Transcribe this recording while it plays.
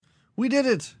We did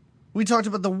it. We talked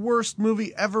about the worst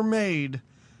movie ever made,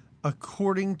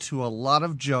 according to a lot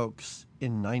of jokes,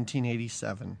 in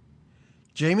 1987.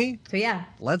 Jamie? So yeah.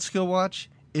 Let's go watch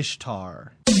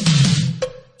Ishtar.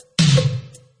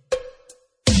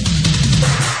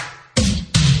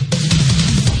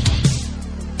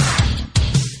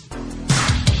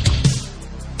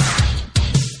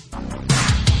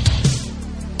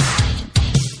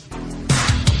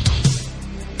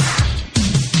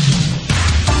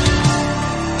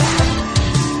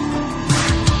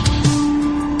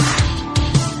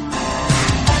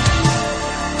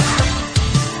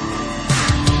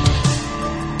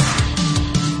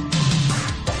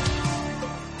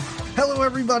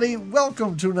 Everybody,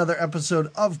 welcome to another episode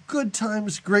of Good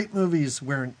Times, Great Movies.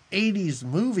 We're an 80s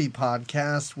movie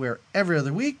podcast where every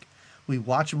other week we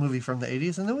watch a movie from the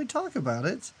 80s and then we talk about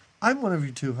it. I'm one of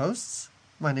your two hosts.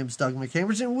 My name's Doug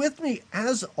McCambridge, and with me,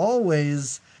 as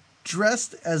always,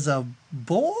 dressed as a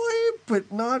boy, but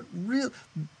not real.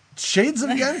 Shades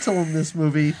of Yentl in this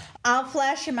movie. I'll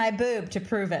flash you my boob to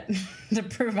prove it. To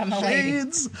prove I'm a lady.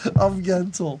 Shades of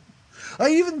Yentl. I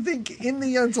even think in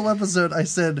the Yentl episode, I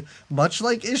said, much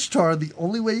like Ishtar, the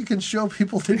only way you can show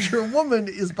people that you're a woman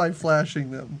is by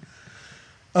flashing them.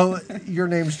 Oh, your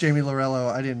name's Jamie Lorello.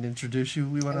 I didn't introduce you.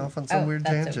 We went off on some weird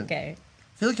tangent. Okay.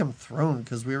 I feel like I'm thrown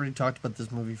because we already talked about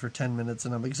this movie for 10 minutes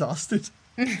and I'm exhausted.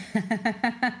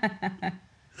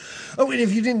 Oh, and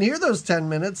if you didn't hear those 10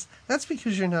 minutes, that's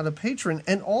because you're not a patron.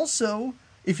 And also,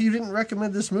 if you didn't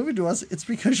recommend this movie to us, it's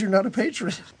because you're not a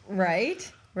patron. Right.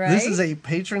 Right. This is a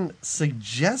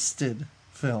patron-suggested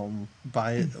film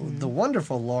by the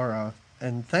wonderful Laura.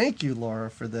 And thank you,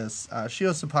 Laura, for this. She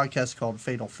hosts a podcast called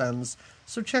Fatal Femmes,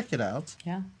 so check it out.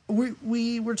 Yeah.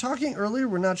 We were talking earlier.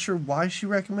 We're not sure why she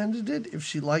recommended it, if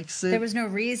she likes it. There was no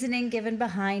reasoning given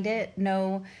behind it.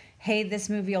 No, hey, this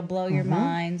movie will blow your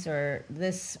minds, or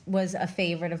this was a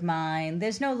favorite of mine.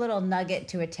 There's no little nugget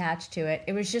to attach to it.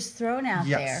 It was just thrown out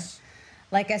there.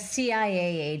 Like a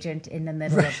CIA agent in the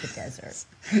middle of the desert.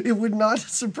 It would not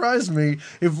surprise me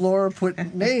if Laura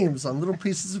put names on little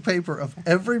pieces of paper of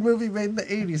every movie made in the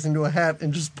 80s into a hat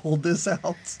and just pulled this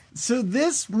out. So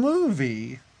this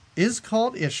movie is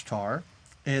called Ishtar.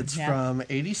 It's from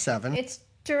 87. It's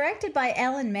directed by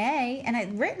Ellen May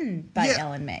and written by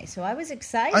Ellen May. So I was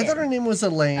excited. I thought her name was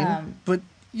Elaine, but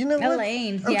you know what?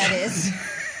 Elaine, okay. Yeah, it is.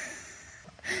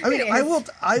 I mean, I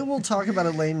will talk about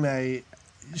Elaine May.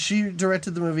 She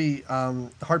directed the movie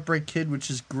Heartbreak Kid, which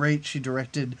is great. She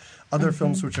directed other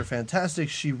films which are fantastic.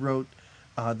 She wrote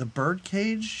The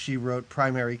Birdcage. She wrote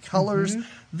Primary Colors.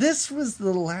 This was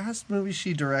the last movie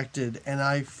she directed, and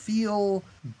I feel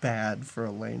bad for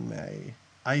Elaine May.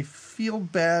 I feel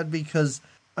bad because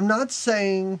I'm not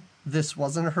saying this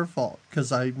wasn't her fault,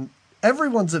 because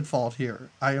everyone's at fault here.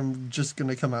 I am just going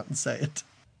to come out and say it.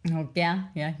 Oh, yeah.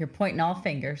 You're pointing all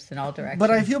fingers in all directions.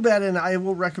 But I feel bad, and I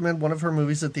will recommend one of her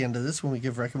movies at the end of this when we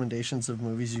give recommendations of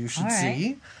movies you should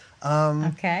see.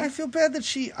 Okay. I feel bad that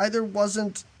she either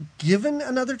wasn't given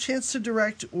another chance to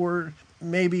direct, or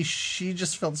maybe she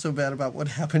just felt so bad about what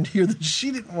happened here that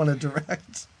she didn't want to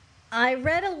direct. I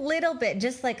read a little bit,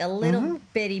 just like a little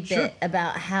bitty bit,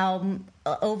 about how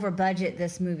over budget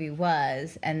this movie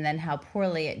was, and then how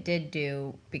poorly it did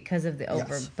do because of the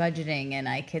over budgeting. And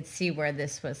I could see where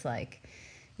this was like,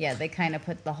 they kind of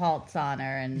put the halts on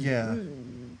her. And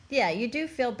you do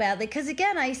feel badly. Because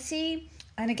again,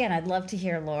 I'd love to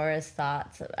hear Laura's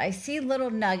thoughts. I see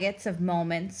little nuggets of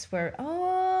moments where,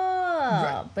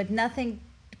 but nothing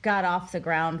got off the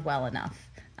ground well enough.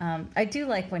 I do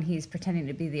like when he's pretending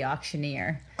to be the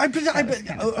auctioneer.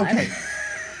 Okay.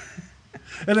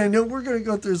 And I know we're going to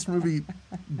go through this movie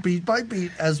beat by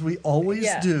beat, as we always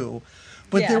do.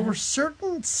 But there were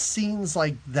certain scenes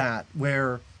like that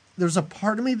where there's a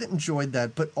part of me that enjoyed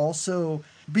that, but also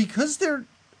because they're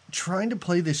trying to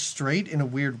play this straight in a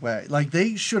weird way. Like,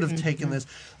 they should have taken this.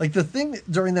 Like, the thing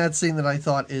during that scene that I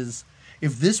thought is,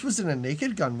 if this was in a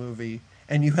Naked Gun movie,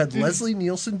 and you had Leslie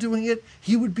Nielsen doing it,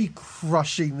 he would be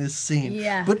crushing this scene.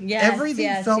 But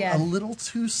everything felt a little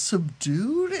too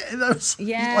subdued. And I was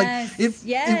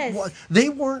they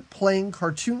weren't playing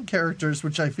cartoon characters,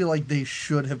 which I feel like they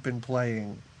should have been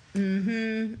playing.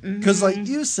 Because like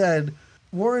you said,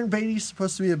 Warren Beatty's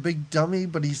supposed to be a big dummy,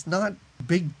 but he's not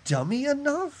big dummy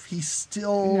enough. He's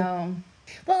still... No.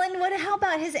 Well, and how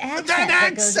about his accent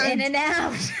that goes in and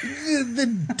out?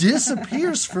 That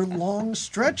disappears for long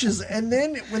stretches. And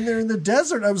then when they're in the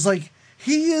desert, I was like,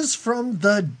 He is from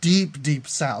the deep, deep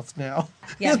South now.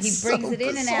 Yeah, he brings it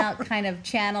in and out, kind of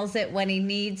channels it when he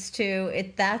needs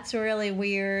to. That's really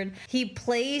weird. He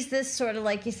plays this sort of,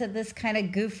 like you said, this kind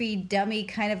of goofy, dummy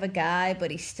kind of a guy,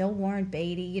 but he's still Warren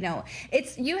Beatty.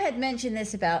 You had mentioned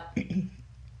this about...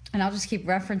 And I'll just keep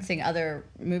referencing other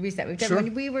movies that we've done. Sure.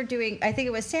 When we were doing, I think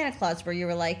it was Santa Claus, where you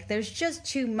were like, there's just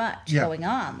too much going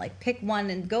on. Like, pick one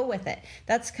and go with it.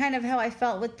 That's kind of how I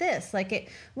felt with this. Like, it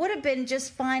would have been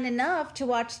just fine enough to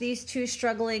watch these two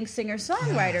struggling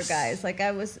singer-songwriter guys. Like,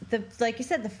 like you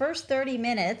said, the first 30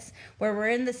 minutes where we're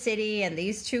in the city and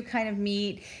these two kind of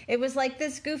meet, it was like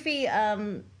this goofy,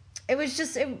 it was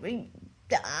just...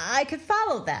 I could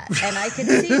follow that, and I could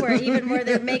see where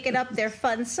they're making up their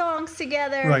fun songs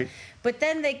together. Right. But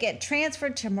then they get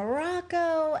transferred to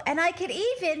Morocco, and I could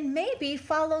even maybe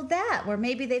follow that, where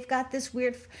maybe they've got this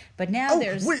weird. But now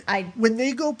when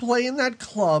they go play in that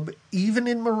club, even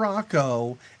in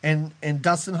Morocco, and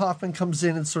Dustin Hoffman comes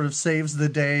in and sort of saves the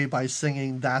day by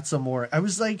singing "That's Amore." I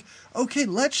was like, okay,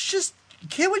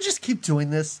 can't we just keep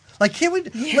doing this? Like, can't we?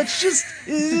 Yeah.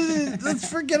 Let's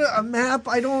forget a map.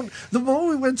 The moment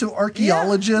we went to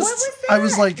archaeologists, I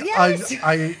was like, yes.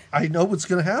 I know what's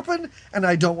going to happen, and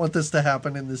I don't want this to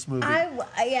happen in this movie.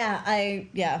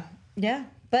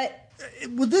 But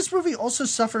this movie also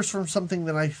suffers from something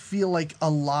that I feel like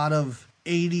a lot of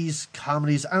 80s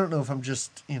comedies, I don't know if I'm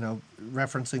just,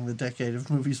 referencing the decade of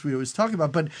movies we always talk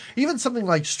about, but even something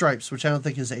like Stripes, which I don't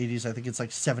think is 80s, I think it's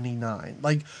like 79.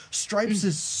 Like, Stripes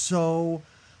is so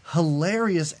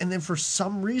hilarious, and then for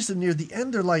some reason near the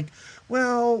end they're like,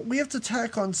 well, we have to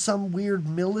tack on some weird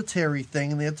military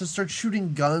thing, and they have to start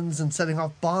shooting guns and setting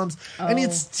off bombs, and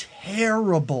it's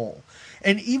terrible.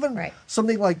 And even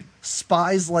something like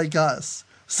Spies Like Us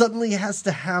suddenly has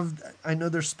to have, I know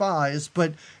they're spies,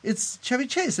 but it's Chevy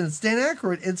Chase and it's Dan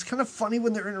Aykroyd. It's kind of funny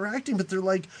when they're interacting, but they're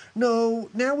like, no,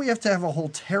 now we have to have a whole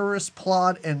terrorist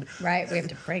plot. And we have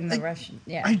to bring the Russian.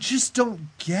 Yeah. I just don't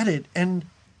get it. And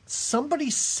somebody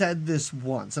said this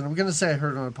once, and I'm going to say I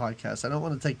heard it on a podcast. I don't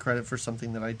want to take credit for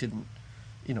something that I didn't,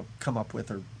 come up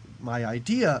with or my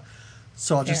idea.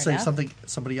 So I'll just say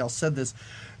somebody else said this.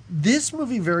 This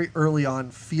movie very early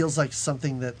on feels like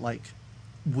something that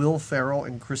Will Ferrell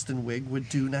and Kristen Wiig would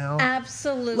do now.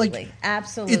 Absolutely.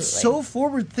 Absolutely. It's so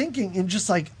forward thinking and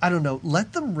just I don't know,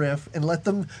 let them riff and let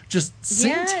them just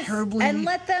sing terribly. And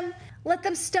let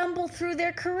them stumble through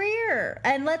their career.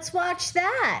 And let's watch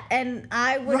that. And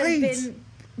I would have been,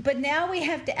 but now we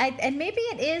have to, and maybe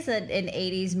it is an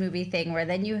 80s movie thing where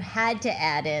then you had to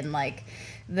add in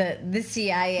the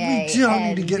CIA. We don't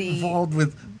need to get involved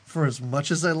with. For as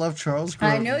much as I love Charles Grodin.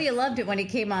 I know you loved it when he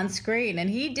came on screen, and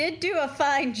he did do a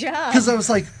fine job. Because I was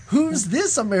like, who's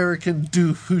this American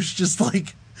dude who's just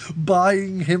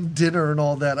buying him dinner and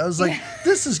all that? I was like,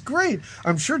 this is great.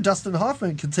 I'm sure Dustin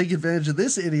Hoffman can take advantage of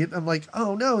this idiot. I'm like,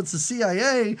 oh no, it's the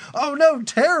CIA. Oh no,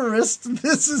 terrorists.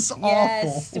 This is awful.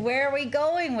 Yes, where are we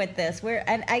going with this?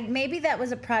 Maybe that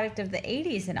was a product of the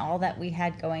 80s and all that we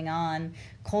had going on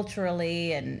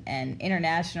culturally and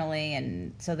internationally,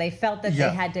 and so they felt that they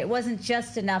had to. It wasn't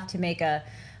just enough to make a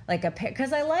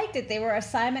because I liked it. They were a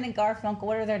Simon and Garfunkel.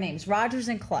 What are their names? Rogers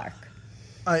and Clark.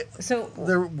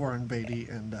 They're Warren Beatty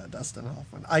and Dustin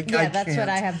Hoffman. That's what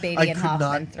I have. Beatty and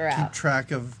Hoffman throughout. I could not keep track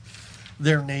of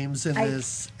their names in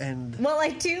this. And I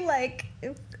do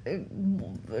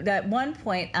at one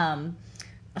point.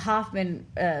 Hoffman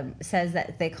says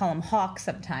that they call him Hawk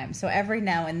sometimes. So every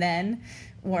now and then,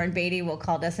 Warren Beatty will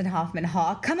call Dustin Hoffman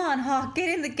Hawk. Come on, Hawk, get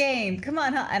in the game. Come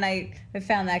on, Hawk. And I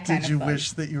found that kind of fun. Did you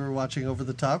wish that you were watching Over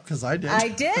the Top? Because I did. I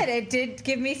did. It did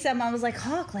give me some. I was like,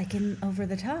 Hawk, in Over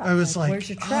the Top. I was where's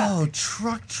your truck? Oh,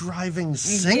 truck driving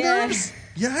singers?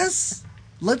 Yes.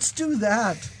 Let's do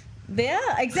that. Yeah,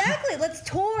 exactly. Let's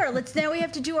tour. Now we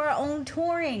have to do our own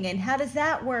touring. And how does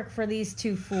that work for these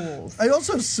two fools? I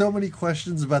also have so many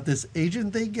questions about this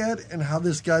agent they get and how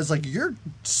this guy's like, you're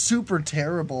super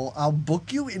terrible. I'll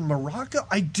book you in Morocco.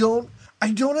 I don't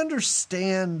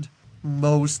understand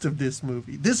most of this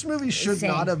movie. This movie should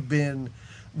not have been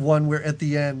one where at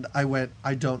the end I went,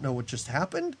 I don't know what just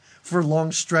happened. For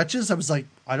long stretches, I was like,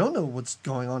 I don't know what's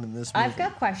going on in this movie. I've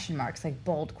got question marks,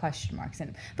 bold question marks.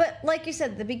 But like you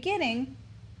said, the beginning,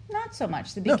 not so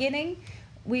much. The beginning,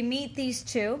 we meet these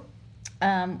two.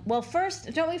 Don't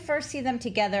we first see them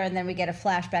together and then we get a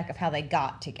flashback of how they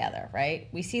got together, right?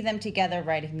 We see them together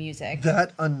writing music.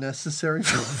 That unnecessary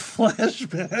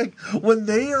flashback. When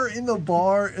they are in the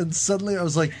bar and suddenly I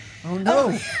was like, oh no,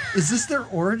 is this their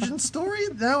origin story?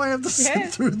 Now I have to sit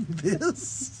through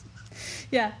this.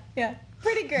 Yeah.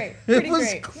 Pretty great. It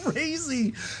was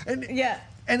crazy. And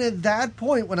at that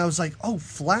point when I was like, oh,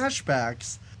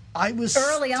 flashbacks, I was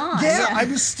early on. Yeah, I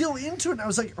was still into it. And I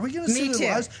was like, are we going to see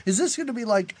their lives? Is this going to be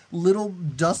like little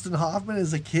Dustin Hoffman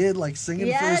as a kid, like singing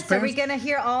for his parents? Are we going to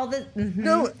hear all the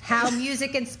no, how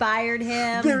music inspired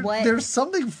him? There's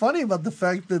something funny about the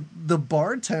fact that the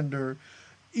bartender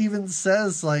even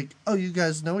says like, "Oh, you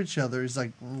guys know each other." He's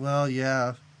like, "Well,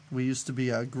 yeah, we used to be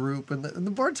a group." And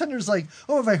the bartender's like,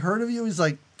 "Oh, have I heard of you?" He's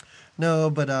like, "No,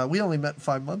 but we only met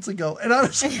 5 months ago." And I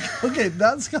was like, okay,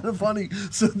 that's kind of funny.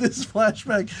 So this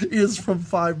flashback is from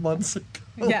 5 months ago.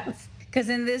 Yes. Because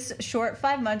in this short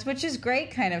 5 months, which is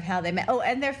great, kind of how they met. Oh,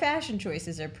 and their fashion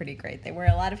choices are pretty great. They wear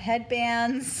a lot of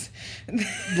headbands.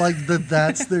 Like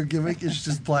that's their gimmick, is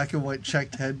just black and white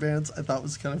checked headbands. I thought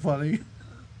was kind of funny.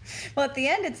 Well, at the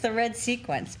end, it's the red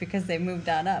sequence because they moved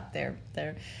on up. They're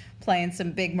playing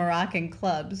some big Moroccan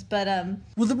clubs. But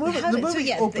well, the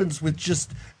movie opens with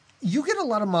just, you get a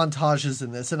lot of montages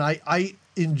in this, and I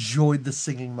enjoyed the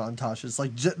singing montages,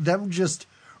 like them just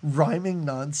rhyming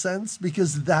nonsense,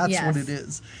 because that's what it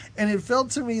is. And it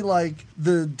felt to me like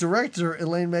the director,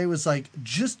 Elaine May, was like,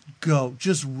 just go,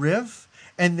 just riff,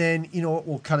 and then, you know what,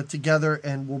 we'll cut it together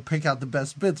and we'll pick out the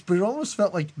best bits. But it almost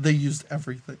felt like they used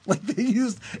everything. Like they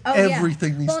used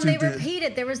everything these two did. Well, they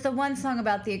repeated. There was the one song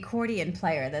about the accordion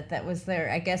player that was their,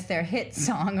 I guess, their hit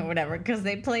song or whatever, because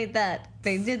they played that.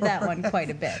 They did that one quite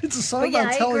a bit. It's a song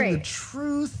about telling the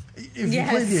truth. If you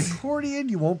play the accordion,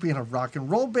 you won't be in a rock and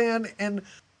roll band. And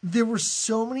there were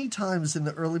so many times in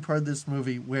the early part of this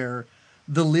movie where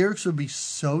the lyrics would be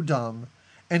so dumb,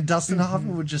 and Dustin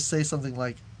Hoffman would just say something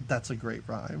like, "That's a great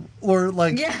rhyme," or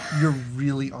like, "You're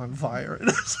really on fire." And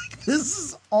I was like, this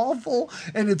is awful,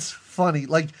 and it's funny.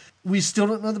 Like, we still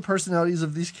don't know the personalities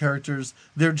of these characters.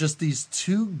 They're just these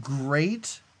two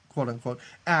great, quote unquote,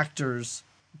 actors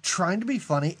trying to be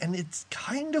funny, and it's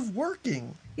kind of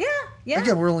working. Yeah.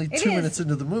 Again, we're only 2 minutes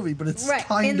into the movie, but it's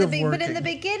kind of working. But in the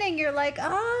beginning, you're like,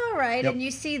 all right. Yep. And you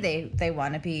see they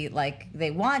want to be like, they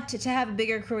want to have a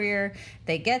bigger career.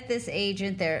 They get this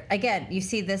agent. Again, you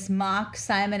see this mock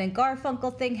Simon and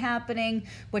Garfunkel thing happening,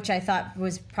 which I thought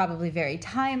was probably very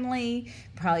timely.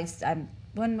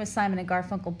 When was Simon and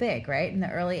Garfunkel big, right? In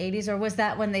the early 80s? Or was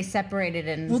that when they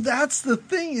separated? Well, that's the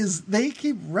thing, is they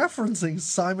keep referencing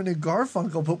Simon and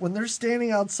Garfunkel, but when they're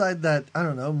standing outside that, I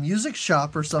don't know, music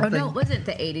shop or something. Oh, no, it wasn't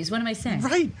the 80s. What am I saying?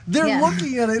 Right. They're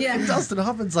looking at it, and Dustin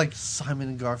Hoffman's like, Simon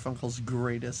and Garfunkel's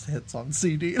greatest hits on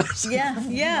CD. And I was like,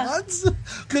 what?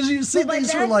 Because you see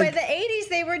these were like... By the 80s,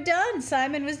 they were done.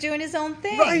 Simon was doing his own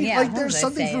thing. Right. Yeah, like, there's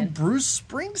something from Bruce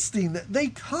Springsteen. That they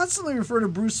constantly refer to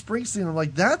Bruce Springsteen. I'm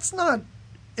like, that's not...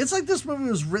 It's like this movie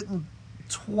was written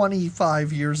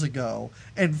 25 years ago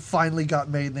and finally got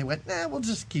made, and they went, "Nah, we'll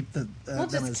just keep the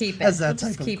as that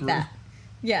type of group." That.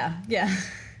 Yeah.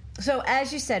 So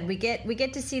as you said, we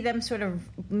get to see them sort of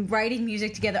writing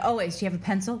music together. Always, do you have a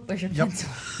pencil? Where's your pencil?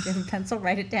 Do you have a pencil?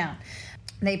 Write it down.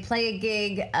 They play a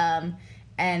gig, and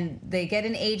they get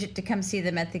an agent to come see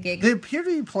them at the gig. They appear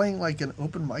to be playing like an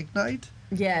open mic night.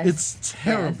 Yes, it's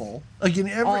terrible. Like in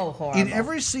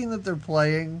every scene that they're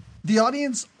playing, the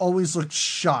audience always looks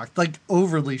shocked, like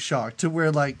overly shocked, to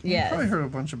where like, you probably heard a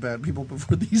bunch of bad people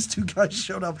before these two guys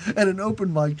showed up at an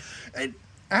open mic. And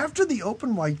after the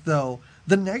open mic, though,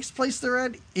 the next place they're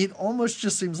at, it almost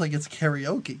just seems like it's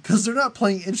karaoke, because they're not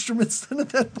playing instruments then at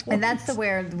that point. And that's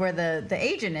where the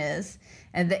agent is.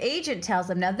 And the agent tells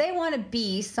them, now they want to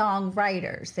be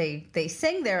songwriters. They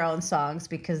sing their own songs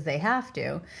because they have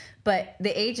to. But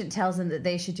the agent tells them that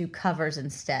they should do covers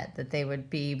instead, that they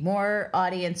would be more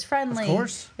audience friendly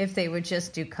if they would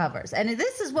just do covers. And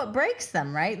this is what breaks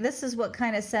them, right? This is what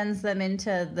kind of sends them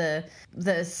into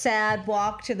the sad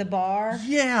walk to the bar.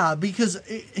 Yeah, because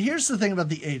here's the thing about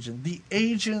the agent. The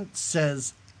agent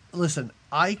says, listen,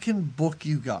 I can book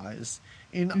you guys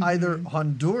in either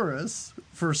Honduras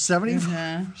for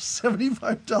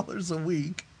 $75 a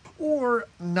week, or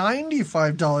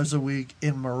 $95 a week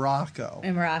in Morocco.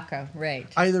 In Morocco, right.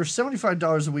 Either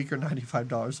 $75 a week or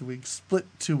 $95 a week. Split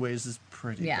two ways is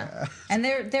pretty bad. And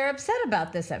they're upset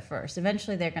about this at first.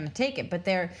 Eventually they're going to take it, but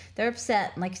they're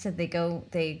upset. Like I said,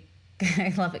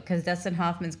 I love it because Dustin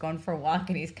Hoffman's going for a walk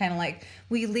and he's kind of like,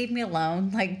 will you leave me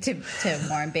alone? Like to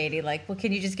Warren Beatty, like, well,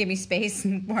 can you just give me space?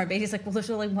 And Warren Beatty's like, well,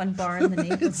 there's only one bar in the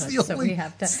neighborhood, it's the only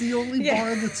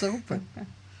bar that's open.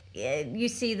 You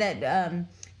see that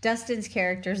Dustin's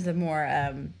character is the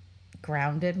more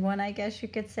grounded one, I guess you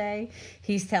could say.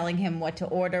 He's telling him what to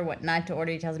order, what not to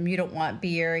order. He tells him, you don't want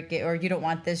beer, or you don't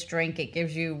want this drink, it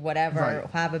gives you whatever,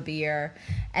 have a beer.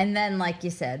 And then, like you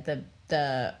said,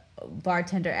 the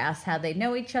bartender asks how they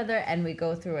know each other, and we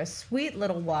go through a sweet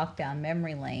little walk down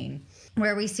memory lane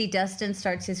where we see Dustin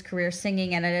starts his career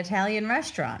singing at an Italian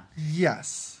restaurant.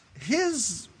 Yes.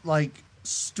 His, like,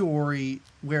 story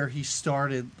where he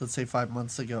started, let's say 5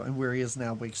 months ago, and where he is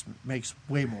now makes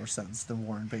way more sense than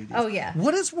Warren Beatty's. Oh yeah.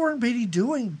 What is Warren Beatty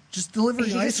doing? Just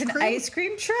delivering ice cream? An ice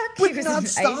cream truck, but not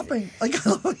stopping. Like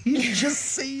he's just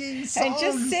singing songs and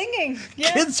just singing.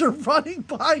 Yeah. Kids are running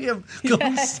by him,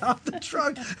 going stop the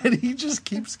truck, and he just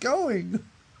keeps going.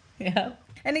 Yeah.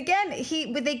 And again,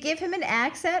 they give him an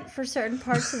accent for certain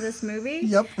parts of this movie.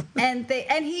 Yep. And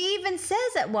he even says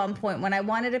at one point, when I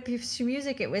wanted a piece of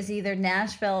music, it was either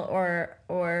Nashville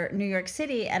or New York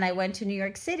City, and I went to New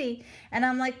York City, and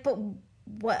I'm like, but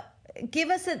what? Give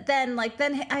us it then. Like,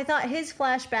 then I thought his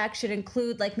flashback should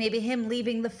include, like, maybe him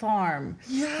leaving the farm.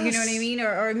 Yes. You know what I mean?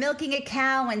 Or milking a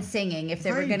cow and singing, if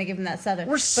they were going to give him that Southern.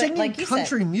 Or singing like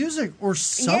country music or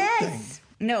something. Yes.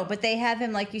 No, but they have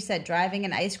him, like you said, driving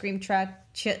an ice cream truck,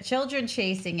 children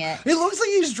chasing it. It looks like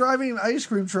he's driving an ice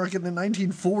cream truck in the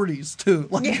 1940s, too.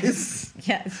 Like yes.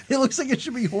 It looks like it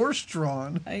should be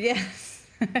horse-drawn. Yes.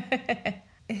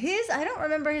 I don't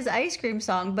remember his ice cream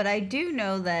song, but I do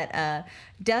know that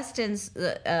Dustin's,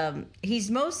 he's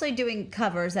mostly doing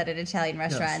covers at an Italian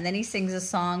restaurant, yes. And then he sings a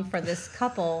song for this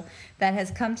couple that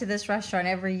has come to this restaurant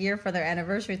every year for their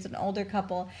anniversary. It's an older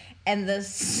couple, and the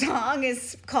song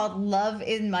is called "Love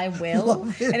in My Will,"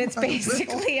 and it's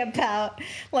basically about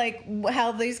like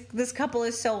how this couple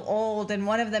is so old, and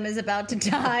one of them is about to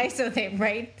die, so I'm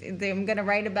going to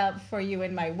write about for you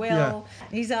in my will. Yeah.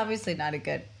 He's obviously not a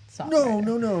good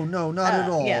songwriter. No, not at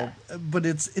all. Yeah. But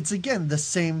it's again the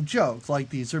same joke. Like,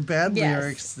 these are bad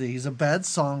lyrics. He's a bad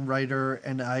songwriter,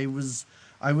 and I was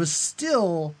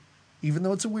still, even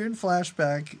though it's a weird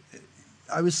flashback,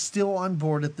 I was still on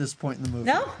board at this point in the movie.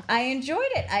 No, I enjoyed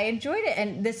it.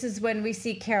 And this is when we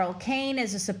see Carol Kane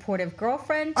as a supportive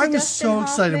girlfriend to I was Dustin so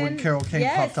excited Hoffman. when Carol Kane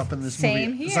popped up in this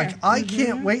same movie. Here. It's like, I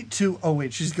can't wait to... Oh,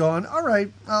 wait, she's gone. All right.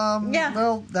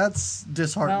 Well, that's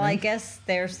disheartening. Well, I guess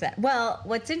there's that. Well,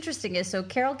 what's interesting is, so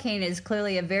Carol Kane is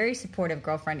clearly a very supportive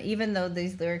girlfriend, even though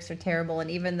these lyrics are terrible,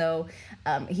 and even though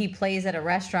he plays at a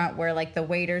restaurant where, like, the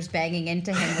waiter's banging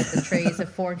into him with the trays of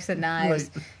forks and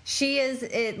knives. Right.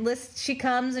 She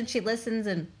comes and she listens,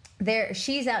 and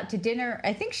she's out to dinner.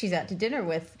 I think she's out to dinner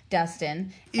with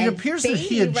Dustin. It appears that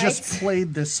he had just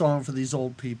played this song for these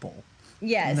old people.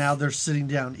 Yes. And now they're sitting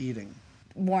down eating.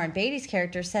 Warren Beatty's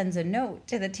character sends a note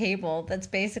to the table that's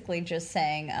basically just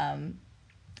saying,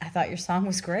 I thought your song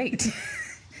was great.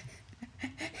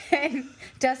 And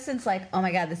Dustin's like, oh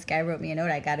my God, this guy wrote me a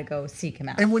note. I got to go seek him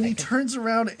out. And when he turns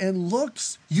around and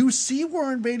looks, you see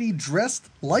Warren Beatty dressed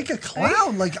like a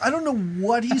clown. Like, I don't know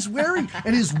what he's wearing.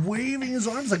 And he's waving his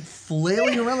arms, like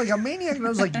flailing around like a maniac. And I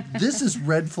was like, this is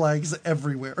red flags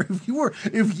everywhere. If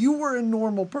you were a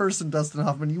normal person, Dustin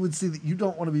Hoffman, you would see that you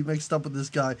don't want to be mixed up with this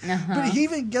guy. Uh-huh. But he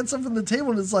even gets up from the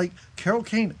table and is like, Carol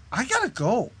Kane, I got to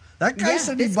go. That guy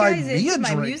said he'd buy me a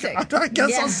drink. Music. I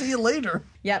guess I'll see you later.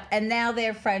 Yep. And now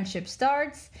their friendship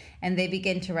starts, and they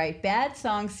begin to write bad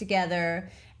songs together.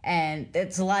 And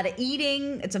it's a lot of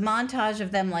eating. It's a montage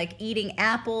of them, like, eating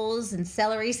apples and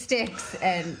celery sticks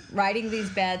and writing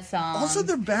these bad songs. Also,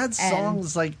 they're bad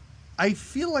songs, like, I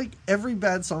feel like every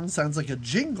bad song sounds like a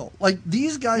jingle. Like,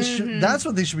 these guys that's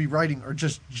what they should be writing, or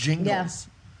just jingles.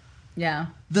 Yeah.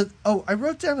 I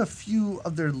wrote down a few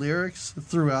of their lyrics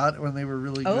throughout when they were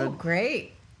really good. Oh,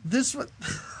 great. This one,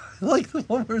 like the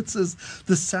one where it says,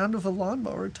 the sound of a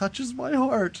lawnmower touches my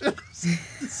heart. This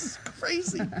is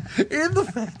crazy. And the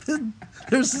fact that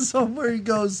there's a song where he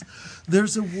goes,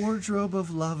 there's a wardrobe of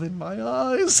love in my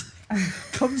eyes.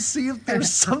 Come see if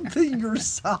there's something your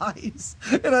size.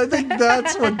 And I think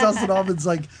that's what Dustin Hoffman's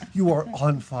like, you are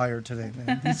on fire today,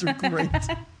 man. These are great.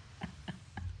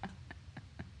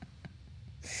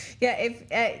 Yeah, if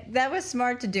that was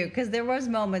smart to do, because there was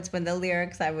moments when the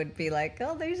lyrics I would be like,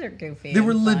 oh, these are goofy. They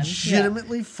were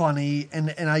legitimately funny,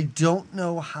 and I don't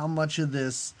know how much of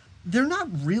this... They're not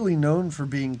really known for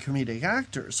being comedic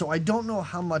actors, so I don't know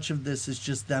how much of this is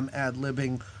just them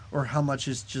ad-libbing or how much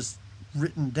is just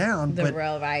written down. The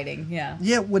real writing, yeah.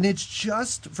 Yeah, when it's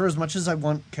just... For as much as I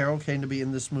want Carol Kane to be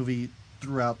in this movie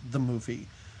throughout the movie,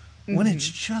 when it's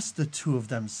just the two of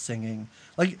them singing...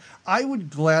 Like, I would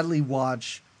gladly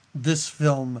watch this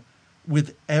film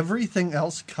with everything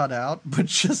else cut out, but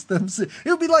just them. It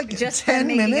would be like just 10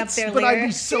 minutes, but I'd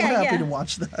be so happy to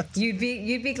watch that. You'd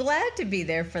be glad to be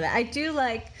there for that. I do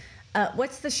like.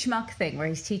 What's the schmuck thing where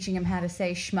he's teaching him how to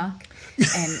say schmuck,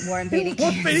 and Warren Beatty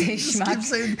can't say schmuck. Keeps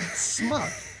saying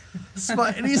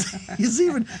smuck. And he's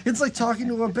even. It's like talking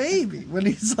to a baby when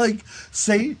he's like,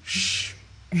 say shh.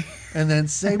 And then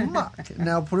say muck. And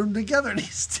now put them together, and he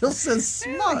still says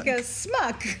smuck. Like a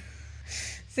smuck.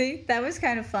 See, that was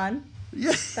kind of fun.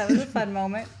 Yeah. That was a fun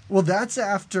moment. Well, that's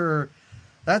after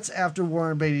That's after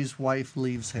Warren Beatty's wife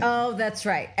leaves him. Oh, that's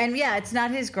right. And yeah, it's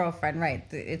not his girlfriend, right?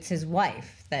 It's his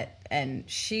wife and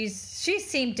she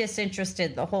seemed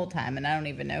disinterested the whole time, and I don't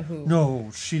even know who.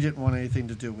 No, she didn't want anything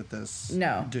to do with this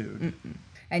dude. Mm-mm.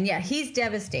 And yeah, he's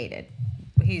devastated.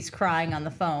 He's crying on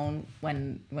the phone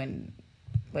when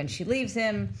she leaves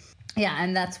him. Yeah,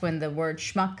 and that's when the word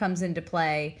schmuck comes into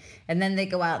play. And then they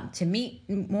go out to meet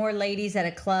more ladies at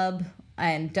a club,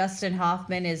 and Dustin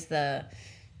Hoffman is the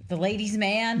ladies'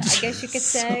 man, I guess you could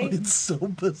say. It's so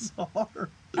bizarre.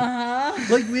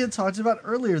 Like we had talked about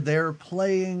earlier, they're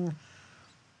playing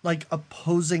like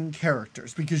opposing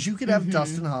characters, because you could have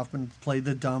Dustin Hoffman play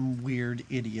the dumb, weird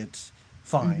idiot,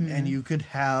 fine, and you could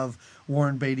have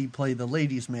Warren Beatty play the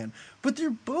ladies' man. But they're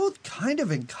both kind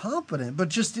of incompetent, but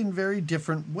just in very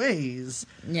different ways.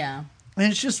 Yeah.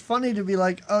 And it's just funny to be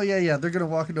like, oh, yeah, they're going to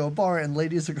walk into a bar and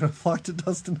ladies are going to flock to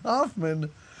Dustin Hoffman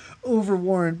over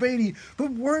Warren Beatty.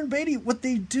 But Warren Beatty, what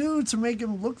they do to make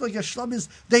him look like a schlub is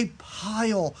they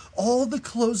pile all the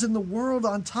clothes in the world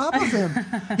on top of him.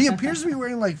 He appears to be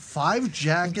wearing like 5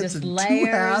 jackets and layers. 2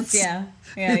 hats.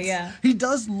 Yeah. He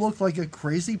does look like a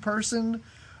crazy person.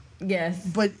 Yes.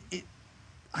 But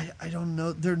I don't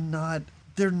know. They're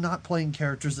not playing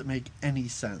characters that make any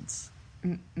sense.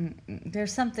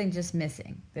 There's something just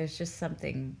missing. There's just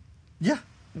something. Yeah.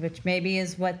 Which maybe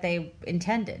is what they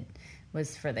intended,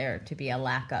 was for there to be a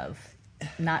lack of,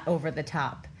 not over the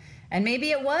top. And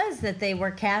maybe it was that they were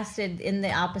casted in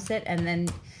the opposite, and then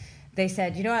they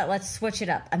said, you know what, let's switch it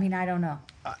up. I mean, I don't know.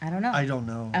 I don't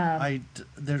know.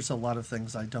 There's a lot of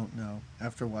things I don't know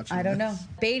after watching I don't know.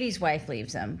 Beatty's wife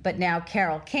leaves him, but now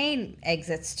Carol Kane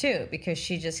exits too, because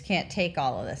she just can't take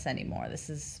all of this anymore.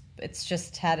 It's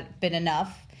just been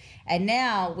enough. And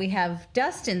now we have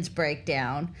Dustin's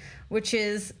breakdown, which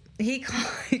is he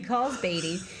calls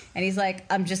Beatty and he's like,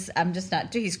 I'm just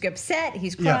not. He's upset.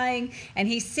 He's crying, and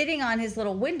he's sitting on his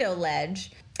little window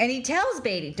ledge. And he tells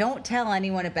Beatty, don't tell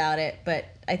anyone about it. But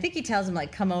I think he tells him,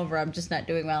 like, come over, I'm just not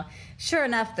doing well. Sure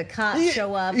enough, the cops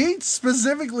show up. He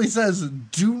specifically says,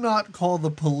 do not call the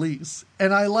police.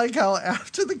 And I like how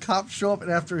after the cops show up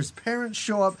and after his parents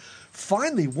show up,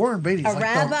 finally Warren Beatty's like... A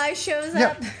rabbi shows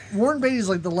up? Warren Beatty's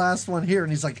like the last one here.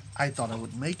 And he's like, I thought I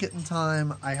would make it in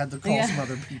time. I had to call some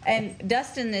other people. And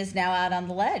Dustin is now out on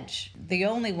the ledge. The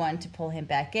only one to pull him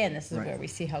back in. This is where we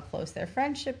see how close their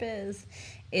friendship is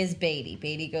Beatty.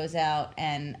 Beatty goes out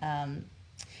and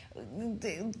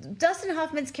Dustin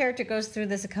Hoffman's character goes through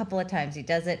this a couple of times. He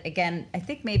does it again, I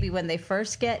think maybe when they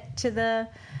first get to the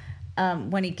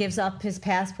when he gives up his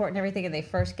passport and everything and they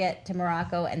first get to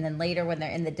Morocco, and then later when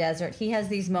they're in the desert, he has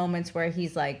these moments where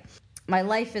he's like, my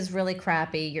life is really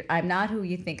crappy. I'm not who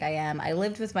you think I am. I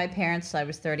lived with my parents till I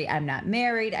was 30. I'm not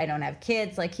married. I don't have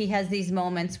kids. Like, he has these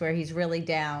moments where he's really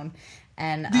down.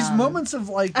 And these moments of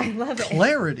like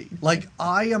clarity, like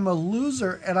I am a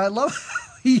loser, and I love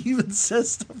how he even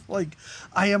says stuff like,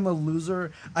 I am a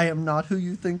loser, I am not who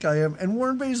you think I am. And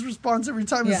Warren Beatty's response every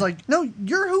time is like, no,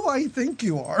 you're who I think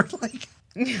you are. Like,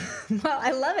 well,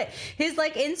 I love it. His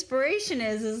like inspiration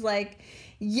is like,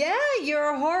 yeah, you're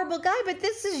a horrible guy, but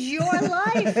this is your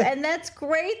life, and that's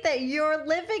great that you're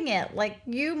living it. Like,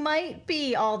 you might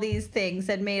be all these things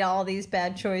and made all these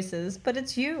bad choices, but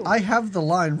it's you. I have the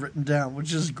line written down,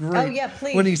 which is great. Oh, yeah,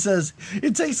 please. When he says,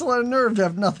 it takes a lot of nerve to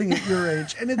have nothing at your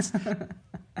age. And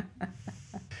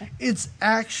it's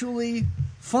actually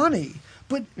funny.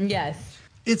 But yes,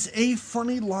 it's a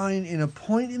funny line in a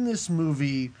point in this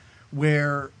movie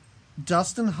where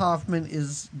Dustin Hoffman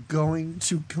is going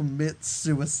to commit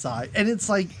suicide. And it's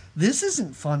like, this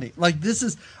isn't funny. Like,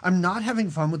 I'm not having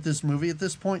fun with this movie at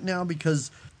this point now, because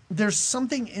there's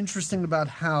something interesting about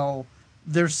how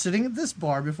they're sitting at this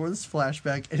bar before this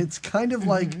flashback, and it's kind of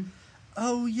like,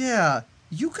 oh yeah,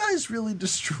 you guys really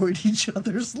destroyed each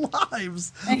other's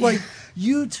lives. Like,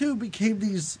 you two became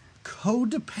these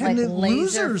codependent like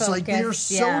losers. Like, they're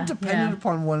so dependent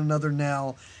upon one another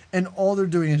now. And all they're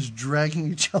doing is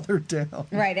dragging each other down.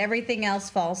 Right. Everything else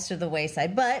falls to the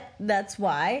wayside. But that's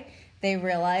why they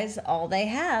realize all they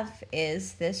have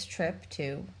is this trip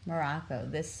to Morocco.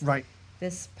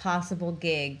 This possible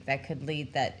gig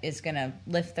that is going to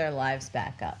lift their lives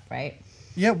back up, right?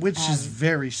 Yeah, which is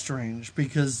very strange,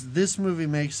 because this movie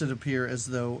makes it appear as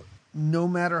though no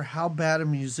matter how bad a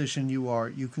musician you are,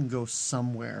 you can go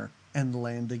somewhere and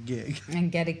land a gig. And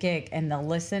get a gig. And they'll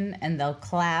listen and they'll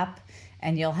clap.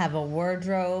 And you'll have a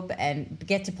wardrobe and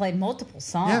get to play multiple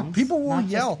songs. Yeah, people will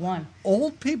yell. One.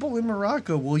 Old people in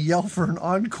Morocco will yell for an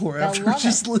encore after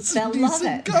just listening to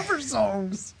some cover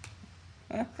songs.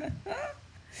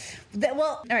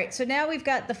 Well, all right. So now we've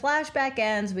got the flashback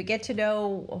ends. We get to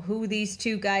know who these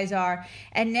two guys are.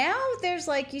 And now there's,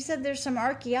 like you said, there's some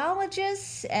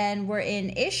archaeologists, and we're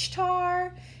in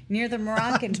Ishtar near the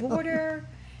Moroccan border.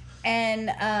 And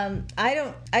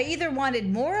I either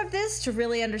wanted more of this to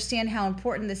really understand how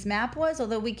important this map was,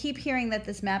 although we keep hearing that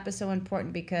this map is so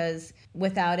important because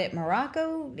without it,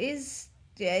 Morocco is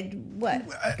dead. What?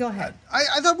 Go ahead.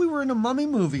 I thought we were in a mummy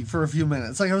movie for a few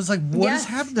minutes. Like, I was like, what is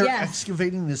happening? They're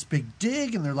excavating this big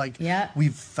dig, and they're like,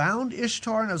 we've found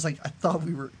Ishtar. And I was like, I thought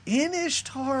we were in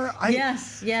Ishtar.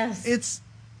 Yes.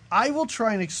 I will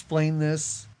try and explain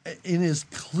this in as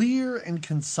clear and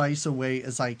concise a way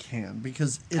as I can,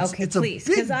 because it's please,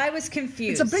 because I was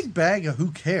confused. It's a big bag of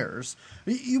who cares.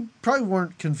 You probably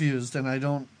weren't confused, and I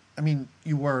mean,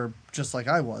 you were just like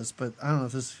I was, but I don't know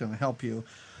if this is going to help you.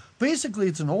 Basically,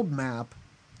 it's an old map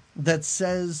that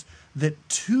says that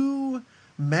 2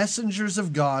 messengers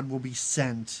of God will be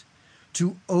sent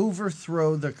to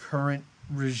overthrow the current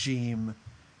regime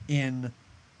in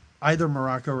either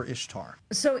Morocco or Ishtar.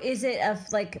 So is it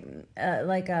like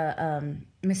a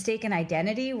mistaken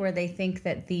identity where they think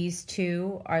that these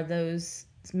 2 are those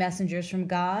messengers from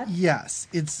God? Yes,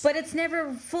 but it's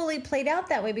never fully played out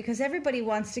that way because everybody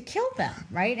wants to kill them,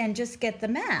 right? And just get the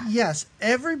map. Yes,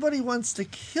 everybody wants to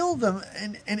kill them,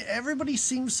 and everybody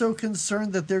seems so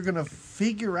concerned that they're going to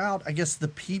figure out, I guess the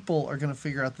people are going to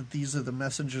figure out that these are the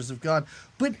messengers of God.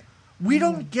 But we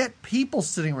don't get people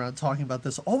sitting around talking about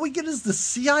this. All we get is the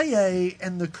CIA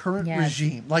and the current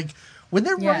regime. Like, when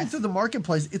they're running through the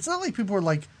marketplace, it's not like people are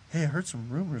like, hey, I heard some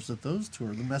rumors that those 2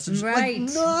 are the messengers. Right.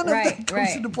 Like, none of that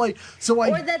comes into play.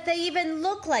 Or that they even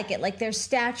look like it. Like, there's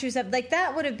statues of... Like,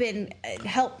 that would have been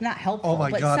not helpful, oh,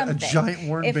 my God, something. a giant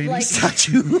Warren Beatty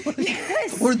statue.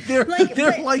 Yes. Or their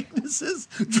likenesses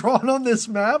drawn on this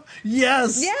map.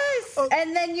 Yes. Yes.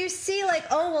 And then you see, like,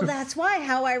 oh, well, that's why.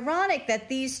 How ironic that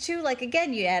these 2... Like,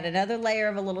 again, you add another layer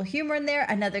of a little humor in there,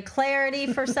 another clarity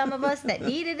for some of us that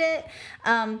needed it.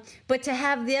 But to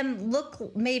have them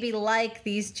look maybe like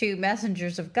these 2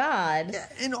 messengers of God. Yeah,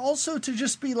 and also to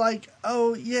just be like,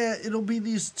 oh, yeah, it'll be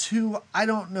these 2, I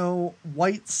don't know,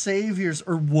 white saviors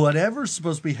or whatever's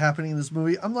supposed to be happening in this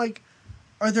movie. I'm like,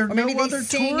 are there no other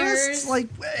tourists? Like,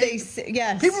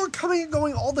 people are coming and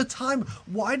going all the time.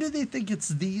 Why do they think it's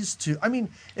these 2? I mean,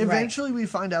 eventually we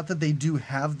find out that they do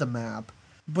have the map,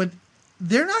 but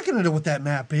they're not going to know what that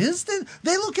map is.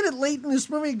 They look at it late in this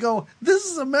movie and go, this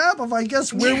is a map of, I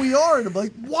guess, where we are. And I'm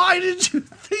like, why did you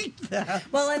think that?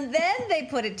 Well, and then they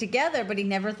put it together, but he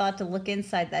never thought to look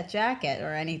inside that jacket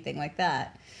or anything like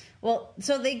that. Well,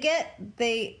 so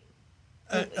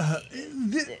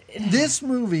this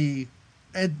movie,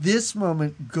 at this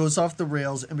moment, goes off the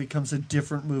rails and becomes a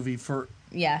different movie for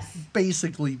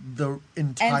basically the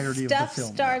entirety of the film. And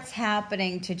stuff starts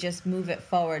happening to just move it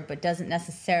forward, but doesn't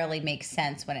necessarily make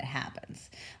sense when it happens.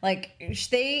 Like,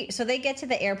 they get to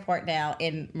the airport now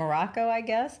in Morocco, I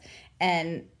guess,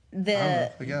 and I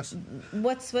guess.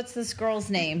 What's this girl's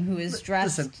name who is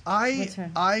dressed?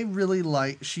 Listen, I really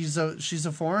like. She's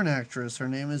a foreign actress. Her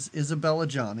name is Isabella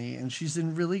Johnny, and she's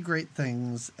in really great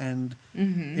things. And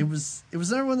it was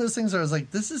another one of those things where I was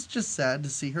like, this is just sad to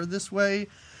see her this way.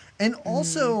 And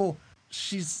also,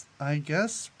 she's, I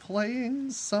guess,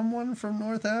 playing someone from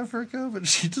North Africa, but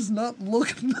she does not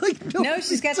look like... No,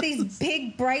 she's got these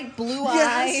big, bright blue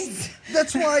eyes.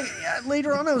 That's why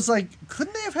later on I was like,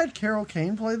 couldn't they have had Carol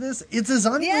Kane play this? It's as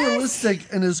unrealistic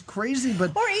and as crazy,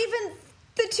 but... Or even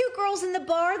the 2 girls in the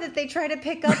bar that they tried to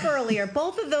pick up earlier.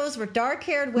 Both of those were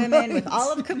dark-haired women with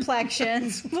olive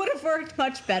complexions. Would have worked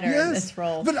much better in this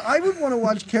role. But I would want to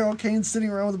watch Carol Kane sitting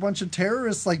around with a bunch of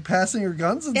terrorists, like, passing her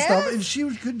guns and stuff, and she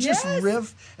could just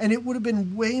riff, and it would have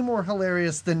been way more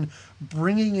hilarious than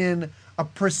bringing in a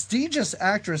prestigious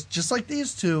actress, just like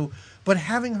these 2, but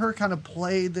having her kind of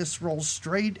play this role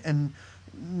straight, and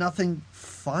nothing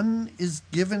fun is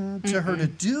given to her to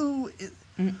do.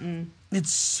 It's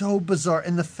so bizarre.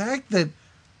 And the fact that,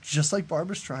 just like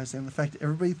Barbra Streisand, the fact that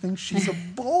everybody thinks she's a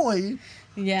boy.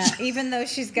 Yeah, even though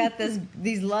she's got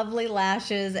these lovely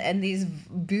lashes and these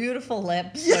beautiful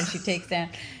lips when she takes down.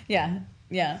 Yeah.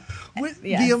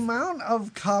 The amount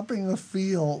of copping a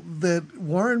feel that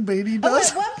Warren Beatty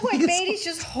does. At one point, Beatty's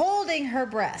just holding her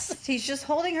breast. He's just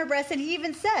holding her breast, and he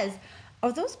even says,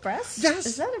 "Are those breasts? Yes.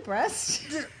 Is that a breast?"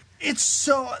 It's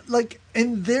so, like,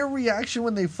 And their reaction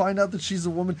when they find out that she's a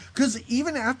woman, because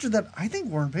even after that, I think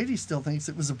Warren Beatty still thinks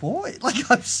it was a boy. Like,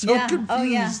 I'm so confused.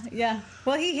 Oh, yeah.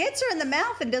 Well, he hits her in the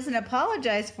mouth and doesn't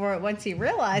apologize for it once he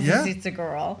realizes it's a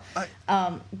girl.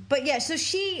 But yeah, so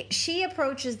she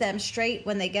approaches them straight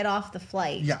when they get off the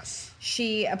flight. Yes.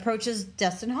 She approaches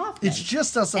Dustin Hoffman. It's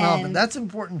just Dustin Hoffman. That's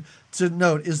important to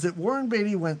note, is that Warren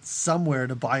Beatty went somewhere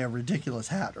to buy a ridiculous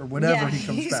hat or whatever he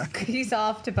comes back. He's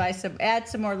off to add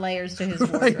some more layers to his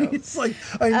wardrobe. It's like,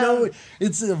 I know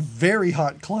it's a very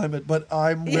hot climate, but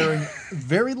I'm wearing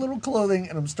very little clothing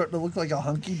and I'm starting to look like a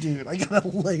hunky dude. I gotta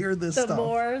layer this stuff. The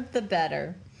more, the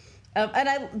better.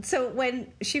 So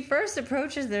when she first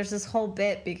approaches, there's this whole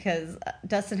bit because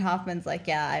Dustin Hoffman's like,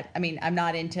 I'm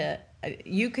not into.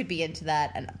 You could be into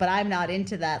that, but I'm not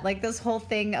into that. Like this whole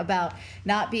thing about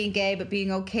not being gay, but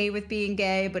being okay with being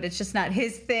gay, but it's just not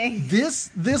his thing.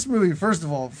 This movie, first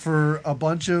of all, for a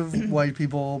bunch of white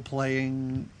people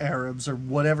playing Arabs or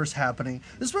whatever's happening,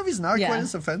 this movie's not quite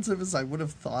as offensive as I would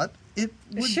have thought it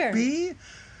would be.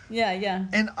 Yeah.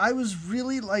 And I was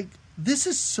really like, this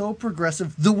is so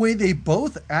progressive. The way they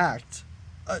both act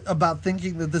about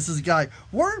thinking that this is a guy.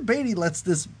 Warren Beatty lets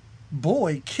this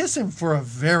boy kiss him for a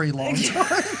very long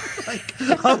time. Like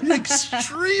an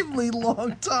extremely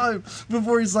long time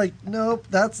before he's like, nope,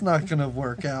 that's not gonna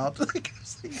work out.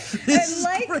 This is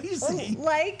crazy.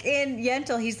 Like in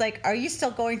Yentl, he's like, are you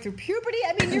still going through puberty?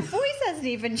 I mean, your voice hasn't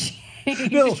even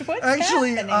changed. No, What's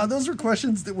actually, happening? Those were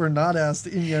questions that were not asked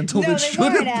in Yentl. No, that they should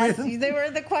weren't have asked. been. They were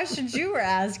the questions you were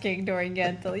asking during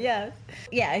Yentl. Yes.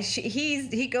 Yeah.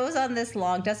 He goes on this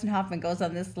long. Dustin Hoffman goes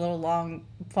on this little long,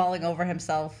 falling over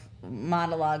himself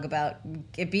monologue about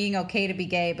it being okay to be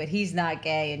gay, but he's not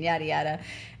gay, and yada yada.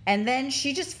 And then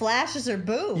she just flashes her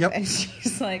boob, and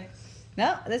she's like,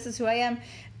 "No, this is who I am."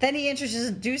 Then he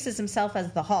introduces himself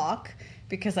as the Hawk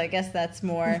because I guess that's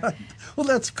more. Right. Well,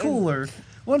 that's cooler.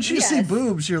 Once you see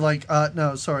boobs, you're like,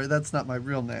 no, sorry, that's not my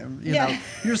real name. You know,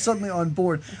 you're suddenly on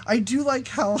board. I do like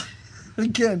how,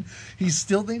 again, he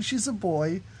still thinks she's a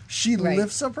boy. She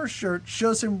lifts up her shirt,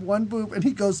 shows him one boob, and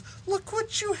he goes, "Look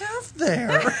what you have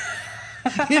there."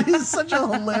 It is such a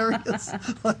hilarious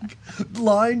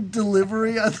line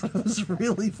delivery. I thought it was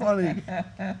really funny.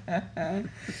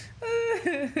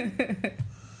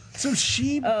 So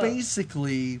she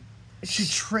basically,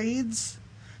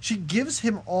 she gives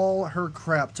him all her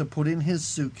crap to put in his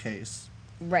suitcase.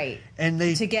 Right. And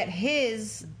to get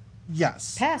his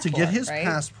passport, to get his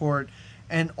passport,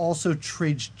 and also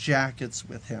trades jackets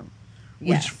with him.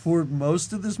 Which for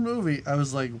most of this movie, I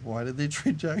was like, why did they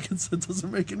trade jackets? That doesn't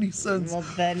make any sense. Well,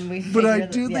 then but I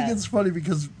do think it's funny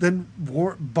because then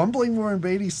bumbling Warren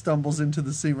Beatty stumbles into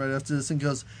the scene right after this and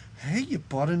goes, "Hey, you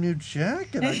bought a new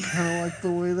jacket. I kind of like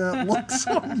the way that looks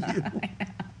on you."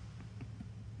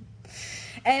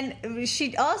 And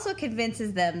she also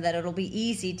convinces them that it'll be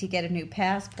easy to get a new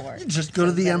passport. You just go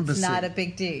to the embassy. It's not a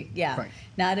big deal. Yeah,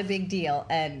 not a big deal.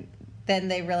 And then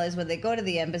they realize when they go to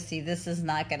the embassy, this is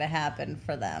not going to happen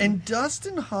for them. And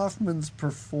Dustin Hoffman's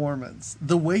performance,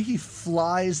 the way he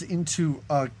flies into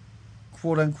a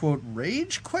quote-unquote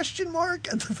rage question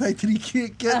mark at the fact that he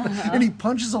can't get and he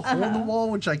punches a hole in the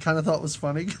wall, which I kind of thought was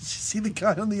funny because you see the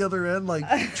guy on the other end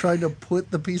trying to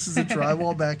put the pieces of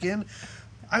drywall back in.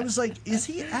 I was like, is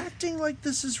he acting like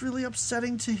this is really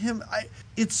upsetting to him?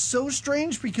 It's so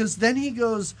strange because then he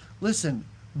goes, "Listen,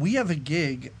 we have a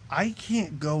gig. I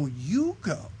can't go. You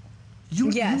go.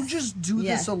 You just do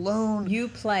this alone. You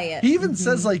play it." He even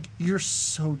says, "You're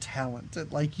so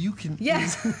talented. You can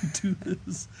easily do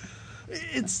this."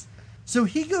 So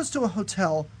he goes to a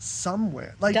hotel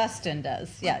somewhere. Dustin does.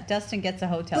 Yeah, Dustin gets a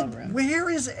hotel room. Where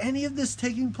is any of this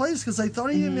taking place? Because I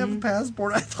thought he didn't have a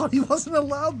passport. I thought he wasn't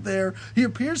allowed there. He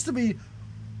appears to be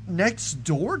next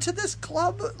door to this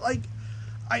club.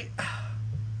 I'm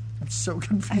so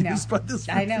confused by this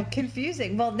movie. I know,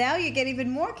 confusing. Well, now you get even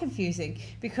more confusing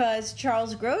because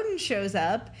Charles Grodin shows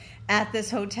up at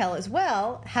this hotel as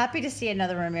well, happy to see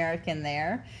another American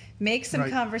there, makes some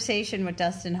conversation with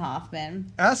Dustin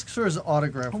Hoffman. Asks for his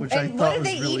autograph, which I thought was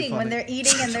really funny. What are they eating when they're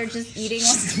eating and they're just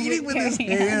eating with his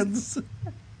hands?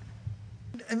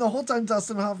 And the whole time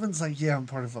Dustin Hoffman's like, "Yeah, I'm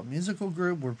part of a musical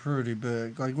group. We're pretty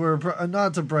big. We're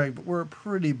not to brag, but we're a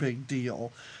pretty big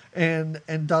deal." And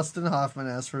Dustin Hoffman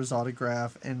asks for his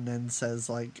autograph and then says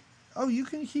 "Oh, you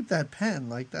can keep that pen.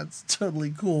 That's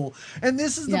totally cool." And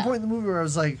this is the point in the movie where I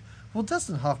was like, well,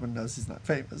 Dustin Hoffman knows he's not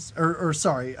famous.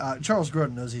 Charles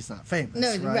Grodin knows he's not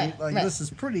famous, right? This is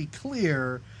pretty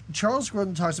clear. Charles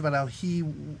Grodin talks about how he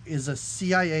is a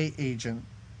CIA agent,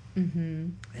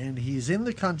 and he's in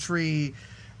the country,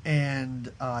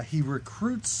 and he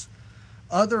recruits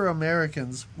other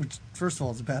Americans, which, first of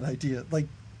all, is a bad idea.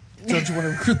 don't you want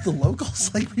to recruit the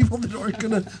locals? Like people that aren't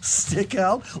going to stick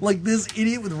out? Like this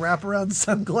idiot with wraparound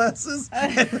sunglasses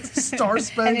and a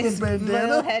star-spangled bandana.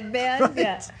 Little headband, right?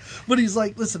 yeah. But he's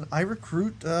like, listen, I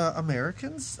recruit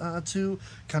Americans to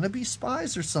kind of be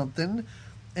spies or something.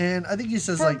 And I think he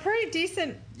says for like... a pretty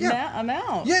decent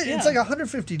amount. Yeah, it's like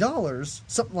 $150,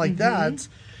 something like that.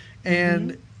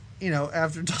 And... You know,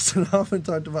 after Dustin Hoffman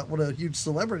talked about what a huge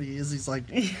celebrity he is, he's like,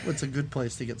 well, it's a good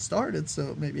place to get started,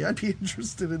 so maybe I'd be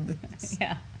interested in this.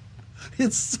 Yeah.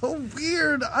 It's so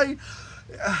weird.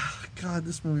 God,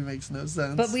 this movie makes no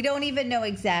sense. But we don't even know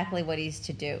exactly what he's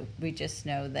to do. We just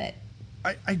know that...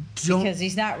 I don't... Because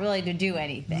he's not really to do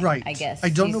anything, right. I guess. I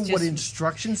don't know what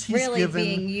instructions he's really given.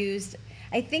 Being used...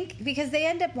 I think because they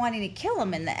end up wanting to kill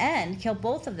him in the end, kill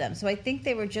both of them. So I think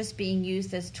they were just being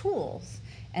used as tools.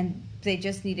 And they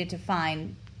just needed to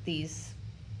find these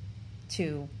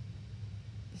two,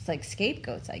 it's like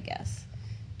scapegoats, I guess,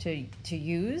 to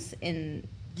use in.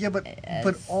 Yeah, but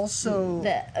also,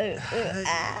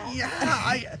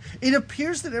 it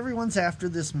appears that everyone's after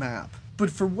this map, but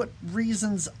for what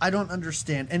reasons I don't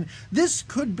understand. And this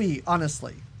could be,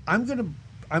 honestly, I'm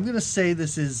gonna say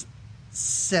this is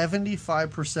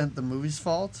 75% the movie's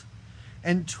fault.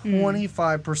 And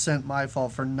 25% my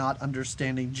fault for not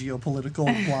understanding geopolitical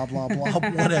blah blah blah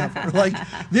whatever. Like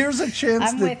there's a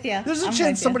chance there's a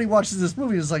chance somebody watches this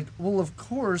movie and is like, well, of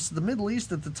course the Middle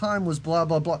East at the time was blah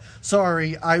blah blah.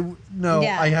 Sorry, I have no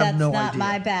idea. That's not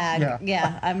my bag.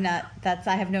 Yeah, I'm not.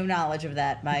 I have no knowledge of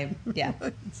that.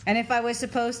 And if I was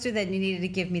supposed to, then you needed to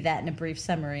give me that in a brief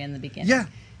summary in the beginning.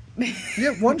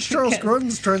 Yeah, once Charles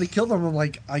Grodin's trying to kill them, I'm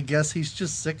like, I guess he's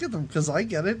just sick of them because I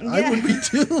get it. I would be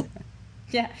too.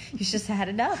 Yeah, he's just had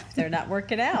enough. They're not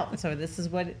working out. So this is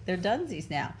what they're donesies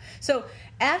now. So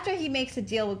after he makes a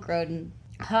deal with Grodin,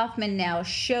 Hoffman now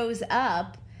shows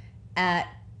up at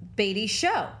Beatty's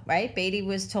show, right? Beatty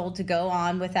was told to go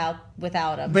on without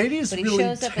him. Beatty's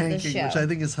really tanking, which I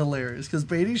think is hilarious, because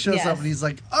Beatty shows up and he's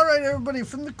like, all right, everybody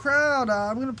from the crowd,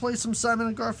 I'm going to play some Simon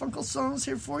and Garfunkel songs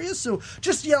here for you, so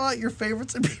just yell out your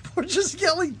favorites. And people are just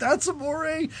yelling, That's Amore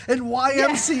and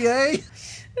YMCA. Yeah.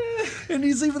 And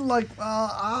he's even like,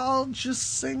 I'll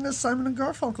just sing a Simon and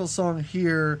Garfunkel song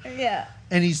here. Yeah.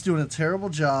 And he's doing a terrible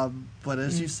job, but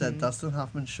as you said, Dustin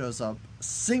Hoffman shows up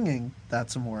singing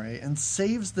That's Amore and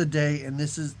saves the day, and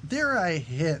they're a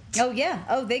hit. Oh, yeah.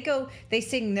 Oh, they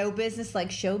sing No Business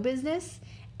Like Show Business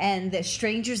and the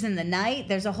Strangers in the Night.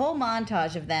 There's a whole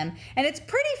montage of them, and it's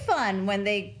pretty fun when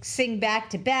they sing back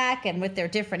to back and with their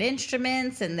different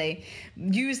instruments, and they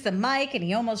use the mic,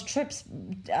 and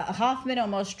Hoffman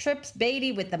almost trips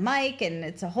Beatty with the mic, and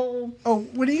it's a whole... Oh,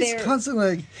 when he's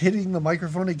constantly like, hitting the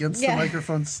microphone against the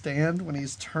microphone stand when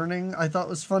he's turning, I thought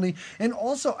was funny. And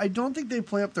also, I don't think they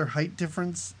play up their height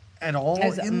difference at all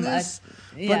in this.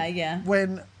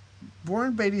 When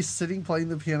Warren Beatty's sitting playing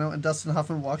the piano and Dustin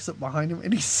Hoffman walks up behind him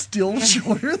and he's still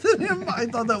shorter than him, I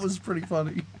thought that was pretty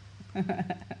funny.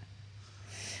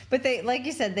 But they, like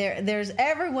you said, there's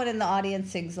everyone in the audience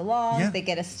sings along. Yeah. They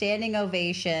get a standing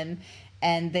ovation,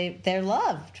 and they're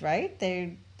loved, right?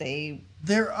 They're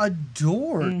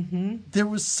adored. Mm-hmm. There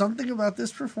was something about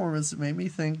this performance that made me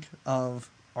think of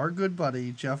our good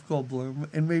buddy Jeff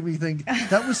Goldblum, and made me think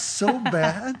that was so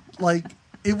bad. Like,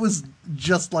 it was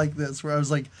just like this, where I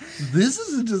was like, this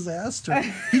is a disaster.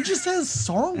 He just has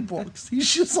songbooks.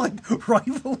 He's just like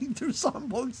rifling through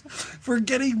songbooks,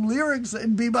 forgetting lyrics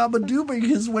and bebop-a-doobing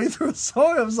his way through a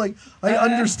song. I was like, I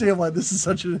understand why this is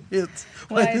such a hit.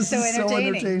 Why this is so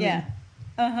entertaining. Yeah.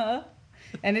 Uh-huh.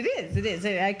 And it is.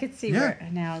 I could see where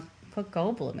now put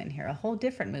Goldblum in here, a whole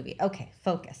different movie. Okay,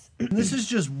 focus. This is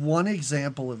just one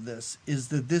example of this, is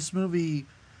that this movie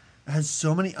has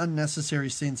so many unnecessary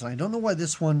scenes, and I don't know why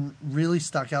this one really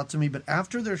stuck out to me, but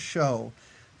after their show,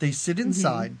 they sit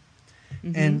inside,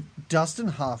 and Dustin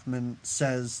Hoffman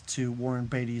says to Warren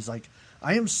Beatty, he's like,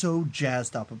 I am so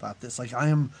jazzed up about this. Like, I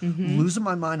am losing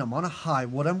my mind. I'm on a high.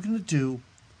 What I'm going to do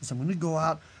is I'm going to go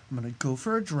out, I'm going to go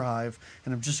for a drive,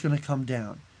 and I'm just going to come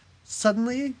down.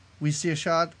 Suddenly, we see a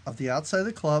shot of the outside of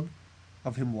the club,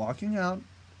 of him walking out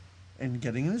and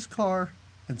getting in his car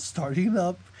and starting it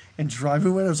up and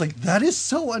driving away. I was like, that is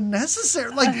so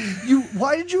unnecessary. Like,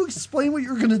 why did you explain what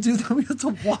you were going to do? Then we have to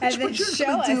watch what you're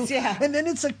going to do. Yeah. And then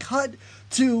it's a cut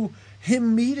to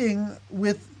him meeting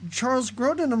with Charles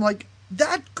Grodin. I'm like,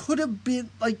 that could have been,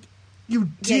 like, you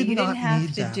didn't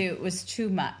have to do. It was too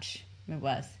much.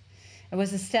 It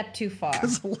was a step too far.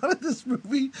 Because a lot of this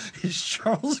movie is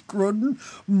Charles Grodin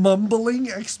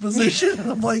mumbling exposition. And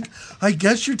I'm like, I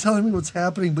guess you're telling me what's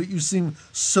happening, but you seem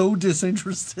so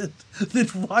disinterested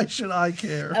that why should I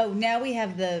care? Oh, now we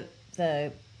have the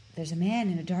there's a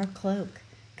man in a dark cloak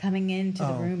coming into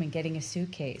the room and getting a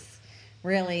suitcase.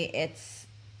 Really, it's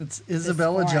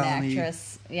Isabella Johnny,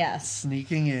 actress, yes,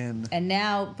 sneaking in. And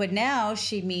now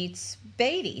she meets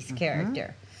Beatty's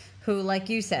character, who, like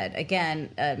you said, again,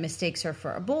 mistakes her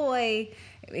for a boy.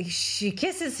 She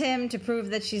kisses him to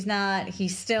prove that she's not.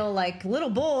 He's still like,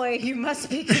 little boy, you must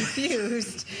be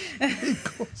confused. And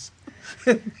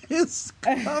his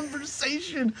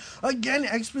conversation, again,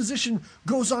 exposition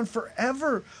goes on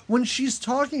forever. When she's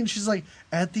talking, she's like,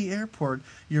 at the airport,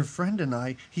 your friend and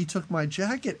I, he took my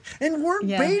jacket. And we're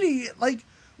Beatty, like,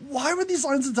 why were these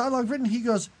lines of dialogue written? He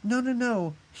goes,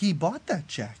 no, he bought that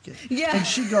jacket. Yeah. And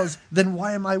she goes, then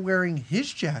why am I wearing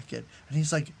his jacket? And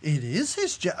he's like, it is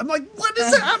his jacket. I'm like, what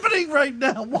is happening right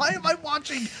now? Why am I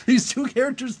watching these two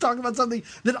characters talk about something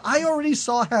that I already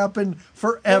saw happen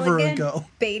forever ago?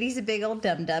 Beatty's a big old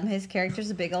dum-dum. His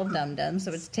character's a big old dum-dum,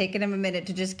 so it's taken him a minute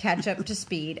to just catch up to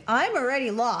speed. I'm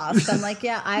already lost. I'm like,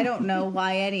 I don't know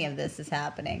why any of this is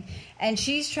happening. And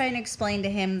she's trying to explain to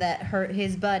him that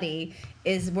his buddy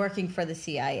is working for the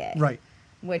CIA. Right.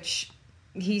 Which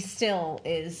he still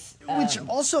is. Which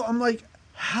also, I'm like,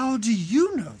 how do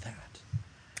you know that?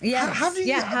 Yeah. How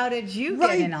did you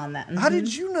get in on that? Mm-hmm. How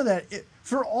did you know that?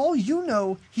 For all you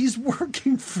know, he's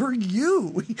working for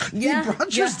you. He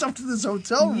brought your stuff to this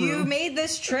hotel room. You made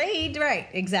this trade. Right,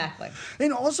 exactly.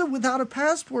 And also, without a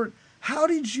passport, how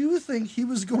did you think he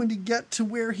was going to get to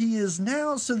where he is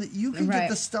now so that you can get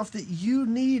the stuff that you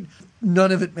need?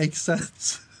 None of it makes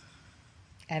sense.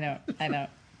 I don't know.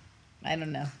 I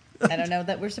don't know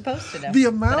that we're supposed to know.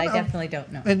 But I definitely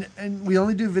don't know. And we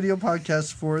only do video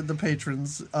podcasts for the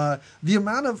patrons. The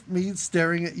amount of me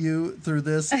staring at you through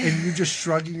this and you just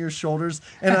shrugging your shoulders,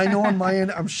 and I know on my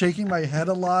end I'm shaking my head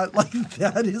a lot. Like,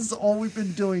 that is all we've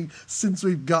been doing since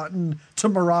we've gotten to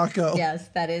Morocco. Yes,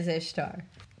 that is Ishtar.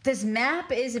 This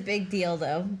map is a big deal,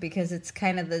 though, because it's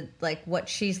kind of what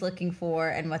she's looking for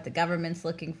and what the government's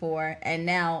looking for. And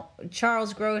now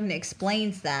Charles Grodin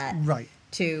explains that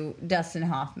to Dustin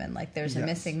Hoffman. Like, there's a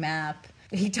missing map.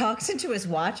 He talks into his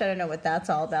watch. I don't know what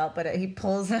that's all about, but he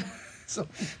pulls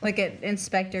like an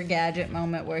Inspector Gadget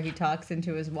moment where he talks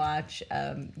into his watch.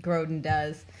 Grodin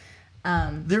does.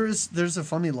 There's a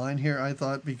funny line here, I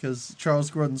thought, because Charles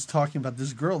Grodin's talking about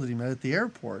this girl that he met at the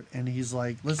airport, and he's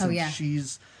like, listen,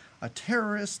 she's a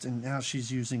terrorist, and now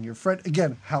she's using your friend.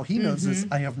 Again, how he knows this,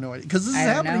 I have no idea, because this is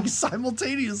happening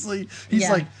simultaneously. He's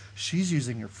like, she's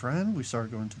using your friend. We saw her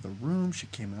go into the room. She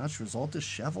came out. She was all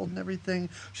disheveled and everything.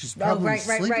 She's probably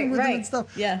sleeping with him and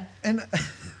stuff. Yeah. And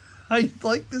I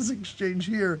like this exchange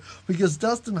here because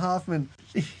Dustin Hoffman,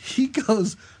 he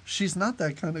goes, she's not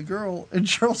that kind of girl. And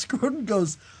Charles Grodin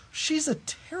goes, she's a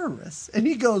terrorist. And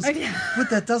he goes,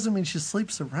 but that doesn't mean she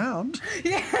sleeps around.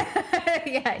 Yeah,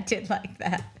 I did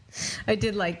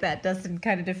like that. Dustin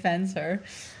kind of defends her.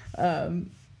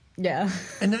 Yeah.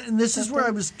 And this is where I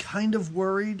was kind of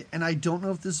worried, and I don't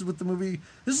know if this is what the movie...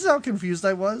 This is how confused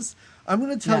I was. I'm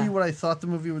going to tell you what I thought the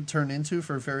movie would turn into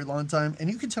for a very long time, and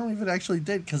you can tell me if it actually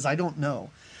did, because I don't know.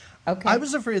 Okay. I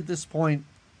was afraid at this point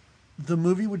the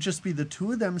movie would just be the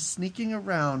two of them sneaking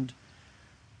around,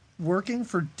 working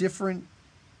for different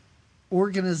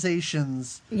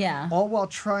organizations, all while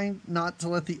trying not to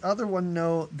let the other one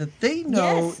know that they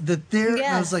know that they're... And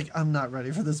I was like, I'm not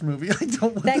ready for this movie. I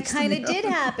don't want that this kind to of be did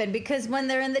happen, because when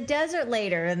they're in the desert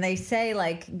later and they say,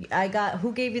 like,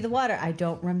 who gave you the water? I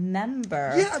don't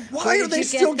remember. Yeah, why are they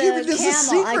still keeping this a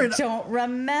secret? I don't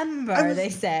remember, they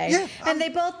say. Yeah, and they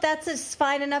both, that's a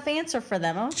fine enough answer for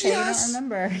them. Okay, you don't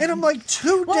remember. And I'm like,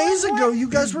 2 days ago, you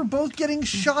guys were both getting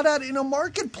shot at in a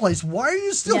marketplace. Why are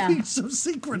you still being so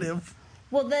secretive?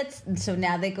 Well, so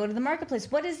now they go to the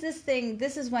marketplace. What is this thing?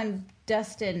 This is when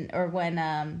Dustin, or when,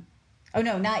 oh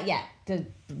no, not yet.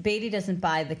 Beatty doesn't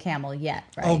buy the camel yet,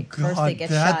 right? Oh, God. First they get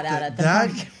shot out at the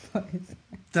marketplace.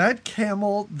 That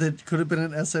camel that could have been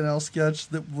an SNL sketch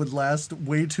that would last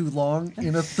way too long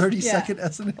in a 30-second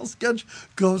SNL sketch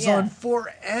goes on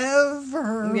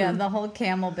forever. Yeah, the whole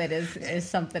camel bit is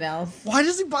something else. Why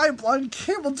does he buy a blind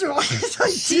camel?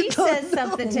 She says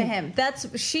something to him.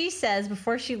 She says,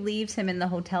 before she leaves him in the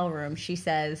hotel room, she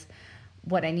says,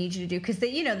 what I need you to do, because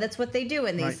that's what they do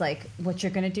in these, like, what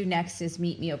you're going to do next is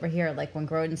meet me over here. Like when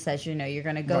Grodin says, you're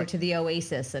going to go to the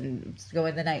Oasis and go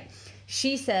in the night.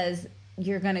 She says,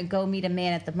 you're going to go meet a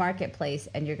man at the marketplace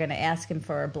and you're going to ask him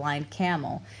for a blind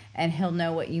camel and he'll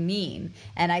know what you mean.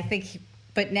 And I think,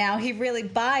 but now he really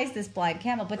buys this blind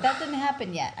camel, but that didn't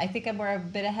happen yet. I think we're a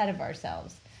bit ahead of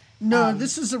ourselves. No,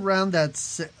 this is around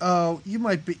that. You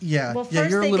might be. Yeah. Well, first yeah,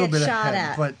 you're they a little get bit shot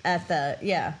ahead, but at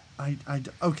the,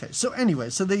 okay. So anyway,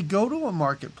 so they go to a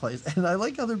marketplace, and I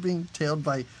like how they're being tailed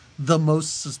by the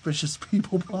most suspicious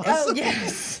people possible. Oh,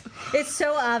 yes. It's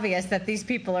so obvious that these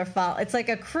people are it's like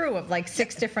a crew of like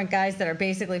 6 different guys that are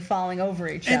basically falling over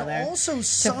each other. And also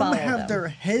some have their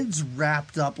heads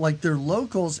wrapped up like they're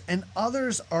locals, and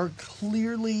others are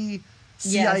clearly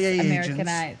CIA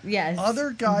agents. Yes.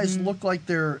 Other guys look like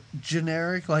they're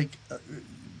generic, like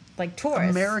tourists.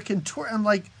 American tour. I'm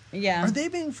like, yeah. Are they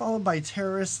being followed by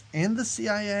terrorists and the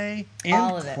CIA and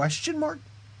all of question mark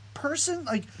person?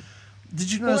 Like, did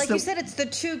you notice? Well, like you said, it's the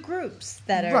 2 groups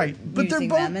that are using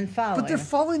them and following. But they're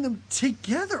following them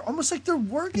together, almost like they're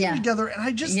working together. And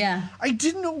I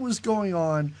didn't know what was going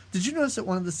on. Did you notice that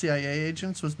one of the CIA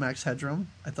agents was Max Headroom?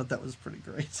 I thought that was pretty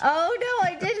great. Oh no,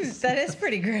 I didn't. That is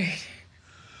pretty great.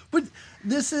 But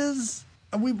this is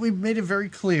we've made it very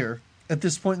clear at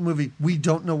this point in the movie we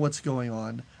don't know what's going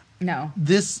on. No.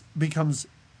 This becomes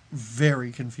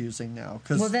very confusing now.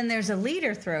 Well, then there's a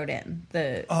leader thrown in.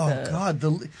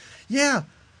 Yeah.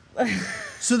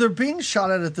 So they're being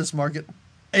shot at this market.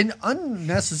 An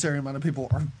unnecessary amount of people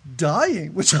are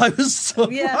dying, which I was so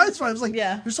surprised by. I was like,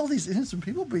 there's all these innocent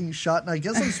people being shot, and I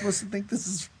guess I'm supposed to think this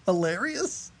is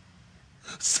hilarious.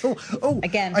 So,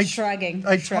 again, shrugging.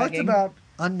 I talked about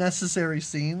unnecessary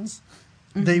scenes.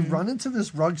 Mm-hmm. They run into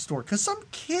this rug store because some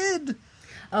kid...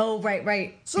 Oh,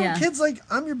 right. Some kid's like,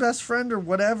 I'm your best friend or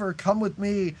whatever. Come with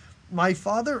me. My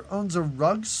father owns a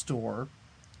rug store.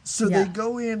 So they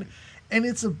go in, and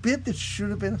it's a bit that should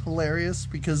have been hilarious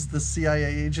because the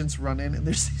CIA agents run in, and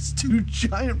there's these 2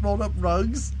 giant rolled-up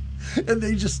rugs, and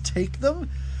they just take them.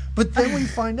 But then we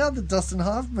find out that Dustin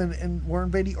Hoffman and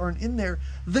Warren Beatty aren't in there.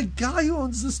 The guy who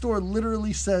owns the store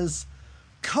literally says,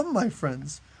 come, my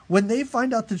friends. When they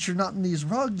find out that you're not in these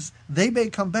rugs, they may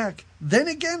come back. Then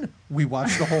again, we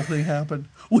watch the whole thing happen.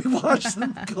 We watch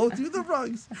them go through the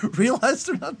rugs, realize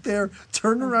they're not there,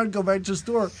 turn around, go back to the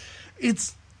store.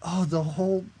 It's, this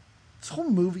whole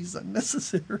movie's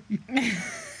unnecessary.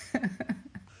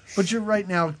 But you're right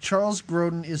now. Charles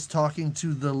Grodin is talking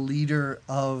to the leader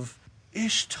of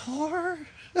Ishtar?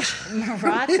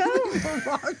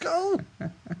 Morocco?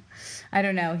 I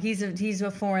don't know. He's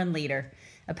a foreign leader.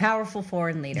 A powerful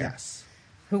foreign leader. Yes.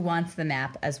 Who wants the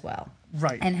map as well.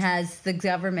 Right. And has the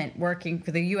government working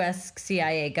for the U.S.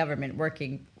 CIA government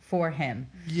working for him.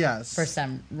 Yes. For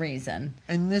some reason.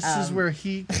 And this is where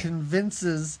he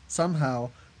convinces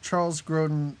somehow Charles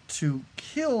Grodin to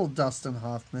kill Dustin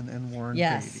Hoffman and Warren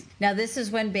Beatty. Now this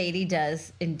is when Beatty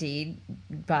does indeed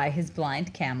buy his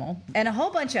blind camel and a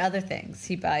whole bunch of other things.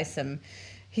 He buys some...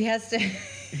 He has to...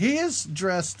 He is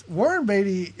dressed... Warren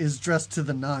Beatty is dressed to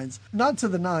the nines. Not to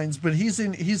the nines, but he's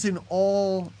in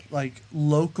all, like,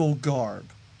 local garb.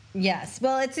 Yes.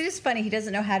 Well, it's just funny. He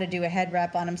doesn't know how to do a head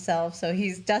wrap on himself. So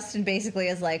Dustin basically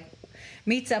is like...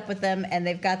 meets up with them, and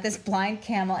they've got this blind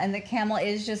camel, and the camel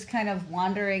is just kind of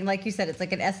wandering. Like you said, it's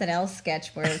like an SNL sketch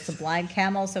where it's a blind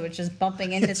camel, so it's just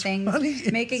bumping into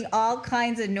things, making all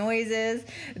kinds of noises.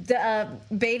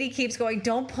 Beatty keeps going,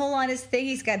 don't pull on his thing.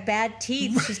 He's got bad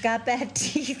teeth. She's got bad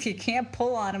teeth. You can't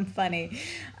pull on him funny.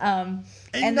 And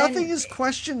nothing is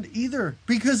questioned either,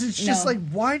 because it's just like,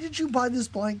 why did you buy this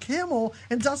blind camel?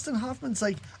 And Dustin Hoffman's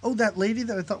like, oh, that lady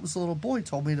that I thought was a little boy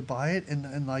told me to buy it,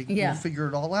 and we'll figure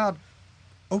it all out.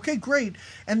 Okay, great.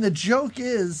 And the joke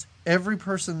is, every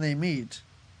person they meet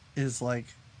is like,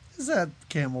 is that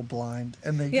camel blind?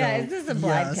 And they go, is this a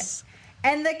blind yes.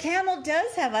 And the camel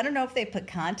does have, I don't know if they put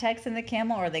contacts in the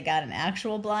camel or they got an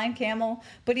actual blind camel,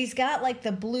 but he's got like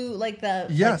the blue, like the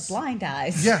like blind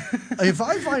eyes. Yeah. If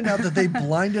I find out that they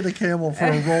blinded a camel for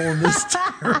a role in this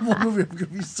terrible movie, I'm going to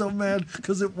be so mad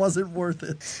because it wasn't worth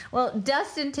it. Well,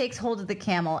 Dustin takes hold of the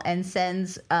camel and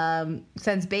sends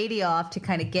Beatty off to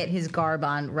kind of get his garb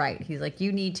on right. He's like,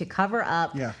 you need to cover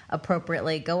up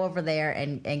appropriately, go over there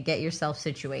and get yourself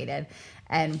situated.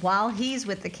 And while he's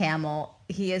with the camel,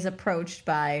 he is approached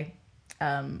by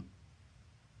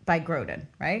Grodin,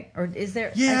 right? Or is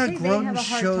there? Yeah, I think Grodin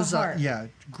shows up. Yeah,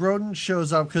 Grodin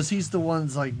shows up because he's the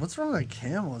one's like, "What's wrong with that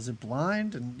camel? Is it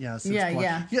blind?" And yes, it's blind.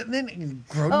 Yeah. And then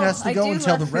Grodin has to go and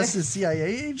tell the rest of the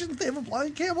CIA agents they have a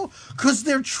blind camel because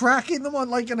they're tracking them on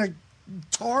like an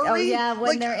Atari. Oh yeah,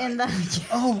 when they're in the.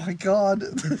 Oh my God!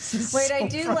 This is Wait, so I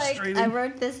do frustrating. I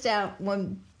wrote this down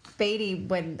when. Beatty,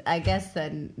 when I guess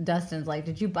then Dustin's like,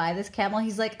 did you buy this camel?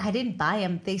 He's like, I didn't buy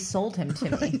him. They sold him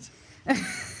to me.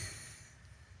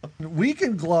 We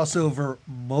can gloss over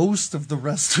most of the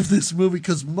rest of this movie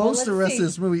because most of the rest of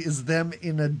this movie is them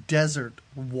in a desert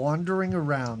wandering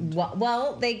around.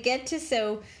 Well, they get to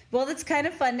it's kind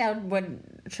of fun now when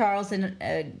Charles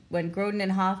and when Grodin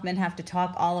and Hoffman have to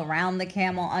talk all around the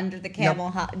camel, under the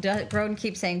camel. Yep. Grodin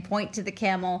keeps saying, point to the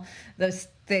camel.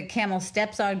 The camel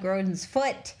steps on Grodin's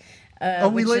foot.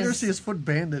 We later see his foot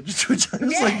bandaged, which I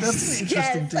was like, that's an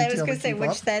interesting detail. I was going to say,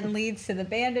 which then leads to the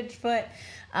bandaged foot.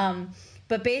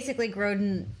 But basically,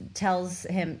 Grodin tells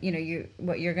him,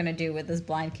 what you're going to do with this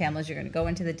blind camel is you're going to go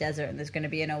into the desert, and there's going to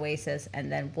be an oasis, and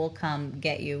then we'll come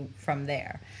get you from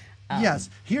there. Yes,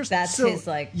 that's his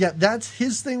that's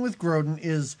his thing with Grodin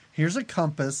is here's a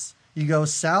compass. You go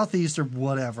southeast or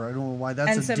whatever. I don't know why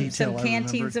that's a detail. And some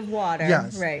canteens of water.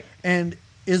 Yes, right. And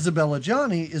Isabella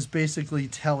Johnny is basically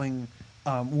telling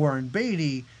Warren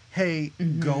Beatty, hey,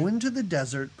 go into the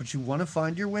desert, but you want to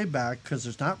find your way back because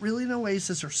there's not really an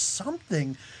oasis or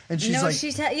something. And she's like,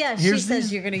 she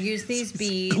says you're going to use these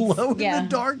beads. Glow in the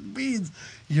dark beads.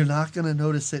 You're not going to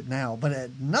notice it now, but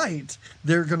at night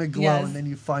they're going to glow, and then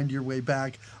you find your way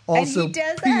back. Also, and he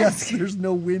does P.S. There's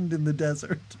no wind in the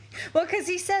desert. Well, because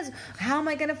he says, how am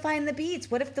I going to find the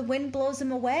beads? What if the wind blows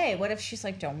them away? What if she's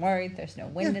like, don't worry, there's no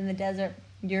wind in the desert.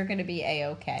 You're going to be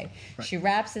A-okay. Right. She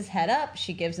wraps his head up.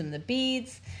 She gives him the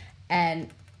beads. And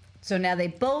so now they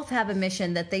both have a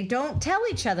mission that they don't tell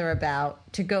each other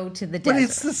about to go to the desert. But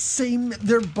it's the same.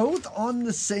 They're both on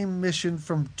the same mission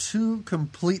from two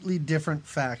completely different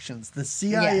factions. The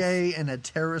CIA and a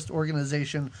terrorist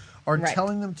organization are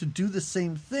telling them to do the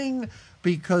same thing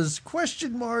because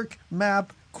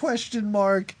map,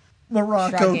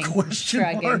 Morocco,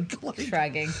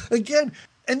 Shrugging. Again,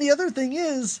 and the other thing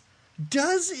is,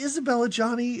 does Isabella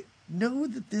Johnny know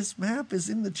that this map is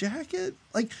in the jacket?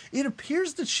 Like, it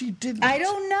appears that she didn't. I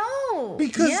don't know.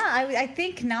 Because I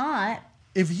think not.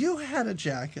 If you had a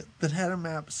jacket that had a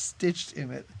map stitched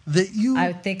in it that you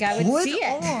would see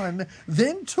it on,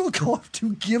 then took off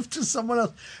to give to someone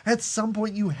else, at some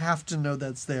point you have to know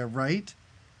that's there, right?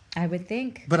 I would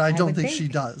think. But I don't think she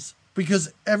does.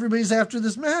 Because everybody's after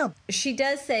this map. She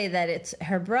does say that it's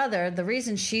her brother. The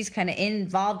reason she's kind of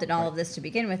involved in all of this to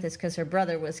begin with is because her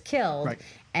brother was killed. Right.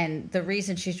 And the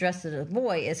reason she's dressed as a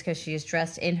boy is because she's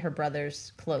dressed in her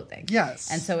brother's clothing.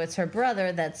 Yes. And so it's her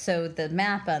brother that sewed the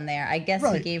map on there. I guess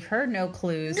he gave her no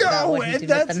clues about what he did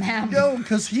with the map. No,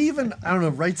 because he even, I don't know,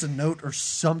 writes a note or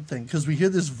something. Because we hear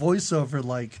this voiceover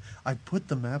like, I put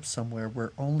the map somewhere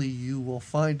where only you will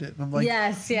find it. And I'm like,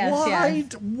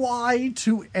 why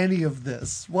to any of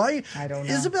this? Why? I don't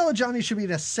know. Isabella Johnny should be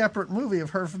in a separate movie of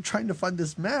her from trying to find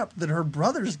this map that her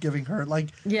brother's giving her.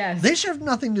 Like, they should have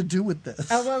nothing to do with this.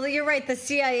 Oh, well, you're right. The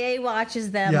CIA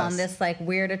watches them on this like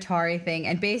weird Atari thing,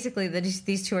 and basically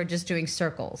these two are just doing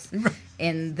circles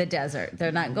in the desert.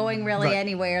 They're not going really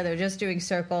anywhere. They're just doing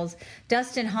circles.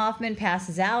 Dustin Hoffman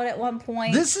passes out at one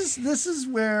point. This is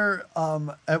where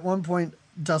at one point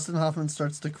Dustin Hoffman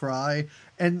starts to cry,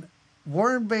 and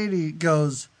Warren Beatty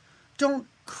goes, "Don't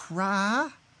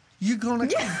cry. You're gonna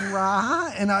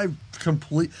cry," and I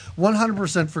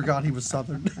 100% forgot he was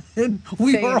Southern, and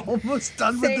we are almost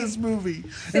done with this movie,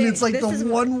 and it's like the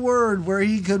one word where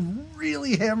he could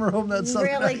really hammer home that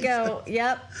Southern accent. Go,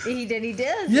 yep, he did.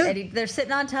 Yeah. And they're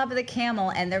sitting on top of the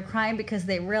camel, and they're crying because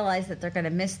they realize that they're going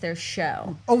to miss their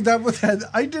show. Oh,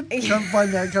 I did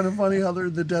find that kind of funny how they're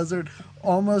in the desert,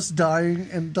 almost dying,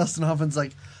 and Dustin Hoffman's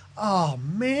like, "Oh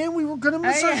man, we were going to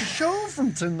miss our show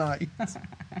from tonight."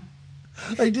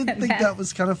 I did think that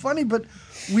was kind of funny, but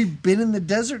we've been in the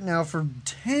desert now for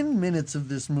 10 minutes of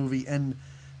this movie, and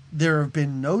there have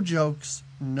been no jokes,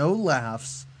 no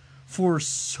laughs for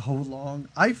so long.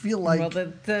 I feel like... Well,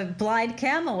 the blind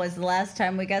camel was the last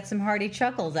time we got some hearty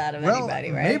chuckles out of anybody,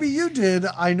 right? Maybe you did.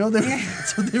 I know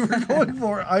that's what they were going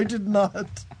for. I did not.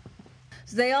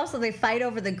 So they fight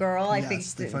over the girl. I think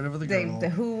they fight over the girl.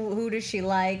 Who does she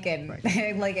like? And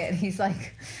like it. He's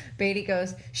like, Beatty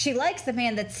goes, she likes the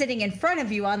man that's sitting in front of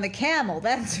you on the camel.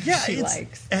 That's who she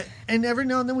likes. And every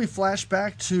now and then we flash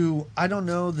back to, I don't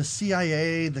know, the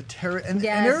CIA, the terror, and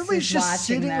everybody's just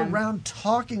sitting around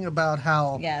talking about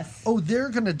how, they're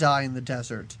going to die in the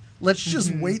desert. Let's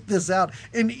just wait this out.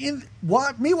 And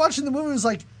me watching the movie was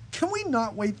like, can we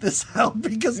not wait this out?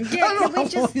 Because I don't know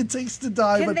how long it takes to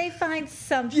die. Can they find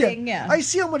something? Yeah. I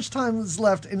see how much time is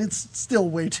left, and it's still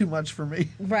way too much for me.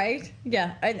 Right?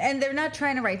 Yeah. And they're not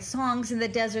trying to write songs in the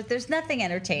desert. There's nothing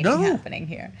entertaining happening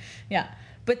here. Yeah.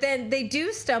 But then they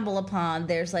do stumble upon,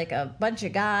 there's like a bunch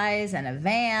of guys and a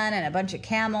van and a bunch of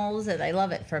camels, and I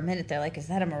love it. For a minute, they're like, is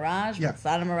that a mirage? Yeah. Well, it's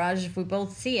not a mirage if we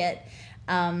both see it.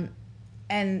 And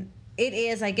it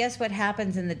is, I guess what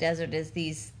happens in the desert is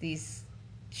these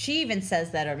she even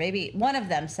says that, or maybe one of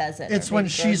them says it. It's when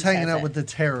she's hanging out with the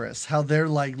terrorists, how they're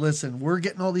like, listen, we're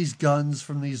getting all these guns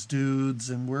from these dudes,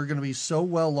 and we're going to be so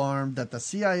well armed that the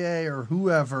CIA or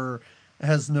whoever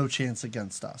has no chance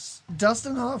against us.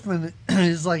 Dustin Hoffman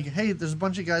is like, hey, there's a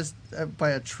bunch of guys by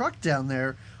a truck down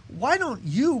there. why don't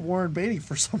you, Warren Beatty,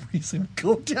 for some reason,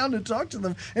 go down and talk to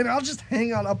them, and I'll just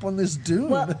hang out up on this dune.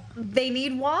 Well, they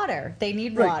need water. They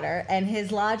need water, and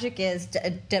his logic is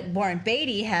Warren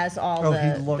Beatty has all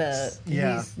he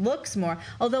looks more.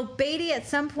 Although Beatty at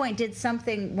some point did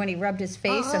something when he rubbed his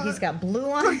face, so he's got blue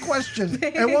on. Good question.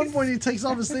 At one point, he takes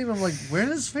off his thing. I'm like, where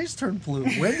did his face turn blue?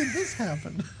 When did this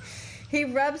happen? He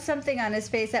rubs something on his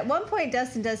face. At one point,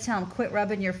 Dustin does tell him, "Quit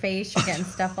rubbing your face. You're getting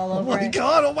stuff all over it."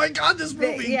 Oh my God, this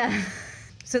movie.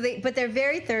 But they're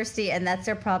very thirsty, and that's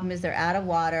their problem. Is they're out of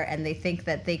water, and they think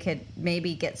that they could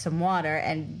maybe get some water.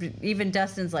 And even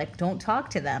Dustin's like, "Don't talk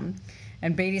to them."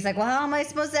 And Beatty's like, "Well, how am I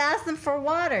supposed to ask them for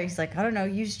water?" He's like, "I don't know.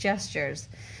 Use gestures."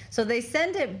 So they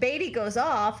send it. Beatty goes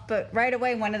off, but right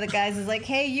away one of the guys is like,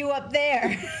 "Hey, you up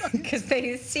there?" Because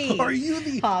they see. Are you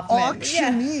the Hoffman.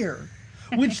 auctioneer? Yeah.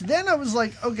 Which then I was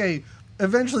like, okay,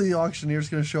 eventually the auctioneer's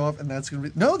going to show up, and that's going to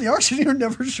be... No, the auctioneer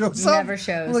never shows up. Never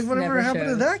shows. I'm like, whatever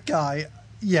happened to that guy?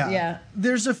 Yeah.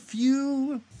 There's a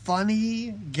few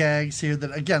funny gags here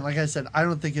that, again, like I said, I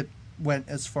don't think it went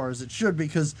as far as it should,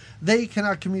 because they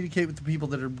cannot communicate with the people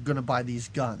that are going to buy these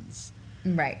guns.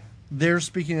 Right. They're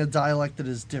speaking a dialect that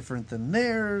is different than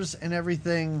theirs and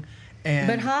everything.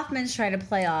 But Hoffman's trying to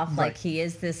play off like he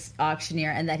is this auctioneer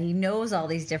and that he knows all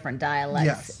these different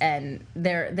dialects, and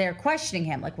they're questioning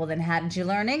him like, well, then how did you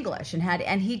learn English?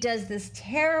 And he does this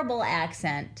terrible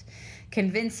accent,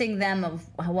 convincing them of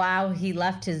how he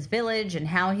left his village and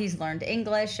how he's learned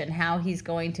English and how he's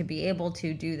going to be able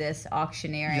to do this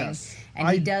auctioneering. Yes. And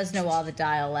he does know all the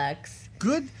dialects.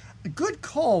 Good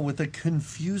call with a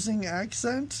confusing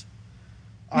accent.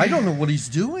 I don't know what he's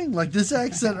doing. Like, this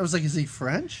accent, I was like, is he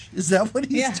French? Is that what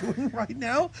he's doing right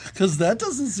now? Because that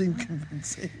doesn't seem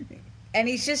convincing. And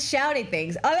he's just shouting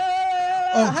things.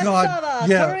 Oh, God.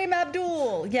 Yeah. Kareem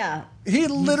Abdul. Yeah. He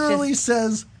literally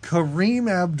says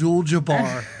Kareem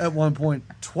Abdul-Jabbar at one point,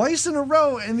 twice in a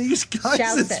row, and these guys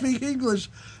that speak English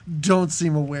don't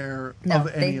seem aware of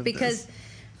any of this.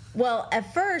 Well,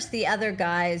 at first, the other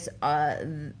guys,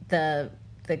 the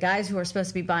guys who are supposed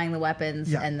to be buying the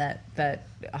weapons and that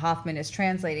Hoffman is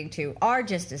translating to are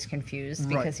just as confused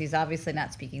because he's obviously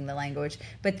not speaking the language.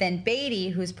 But then Beatty,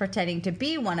 who's pretending to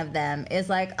be one of them, is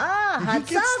like, Hatsaba,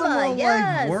 he gets them all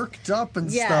like worked up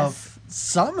and stuff.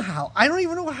 Somehow, I don't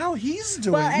even know how he's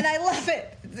doing. Well, and I love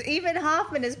it. Even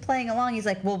Hoffman is playing along. He's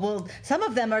like, well, some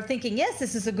of them are thinking, yes,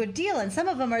 this is a good deal. And some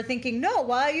of them are thinking, no,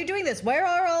 why are you doing this? Where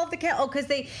are all of the camels? Oh, because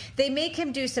they make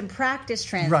him do some practice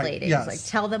translating. Yes. Like,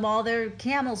 tell them all their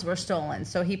camels were stolen.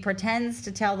 So he pretends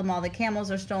to tell them all the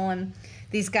camels are stolen.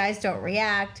 These guys don't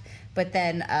react. But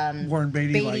then Warren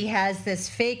Beatty has this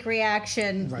fake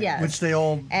reaction. Right. Yes. Which they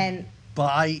all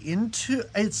buy into.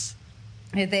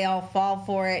 They all fall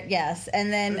for it, yes.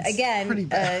 And then again,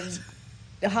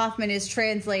 Hoffman is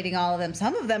translating all of them.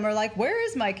 Some of them are like, where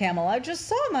is my camel? I just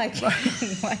saw my camel.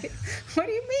 What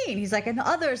do you mean? He's like, and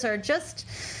others are just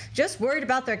worried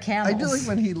about their camels. I do like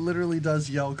when he literally does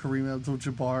yell Kareem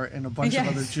Abdul-Jabbar and a bunch of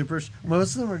other gibberish.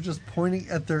 Most of them are just pointing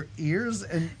at their ears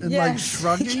and like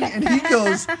shrugging. And he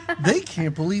goes, they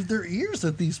can't believe their ears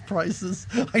at these prices.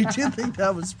 I did think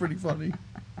that was pretty funny.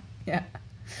 Yeah.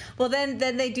 Well, then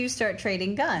they do start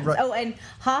trading guns. Right. Oh, and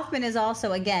Hoffman is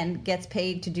also, again, gets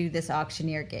paid to do this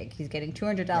auctioneer gig. He's getting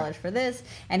 $200 for this,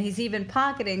 and he's even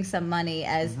pocketing some money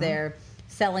as they're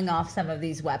selling off some of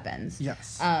these weapons.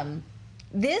 Yes.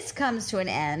 This comes to an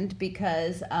end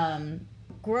because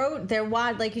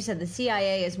like you said, the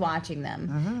CIA is watching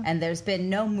them, and there's been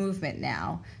no movement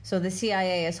now. So the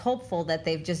CIA is hopeful that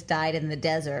they've just died in the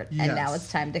desert, and now it's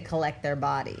time to collect their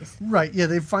bodies. Right, yeah,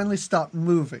 they finally stopped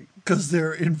moving because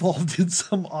they're involved in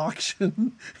some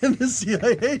auction, and the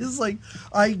CIA is like,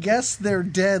 I guess they're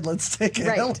dead, let's take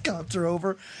a helicopter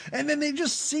over. And then they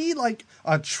just see like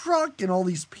a truck and all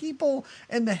these people,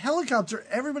 and the helicopter,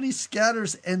 everybody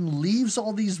scatters and leaves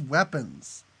all these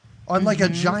weapons on like a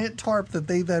giant tarp that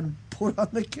they then put on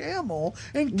the camel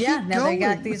and keep going. Now they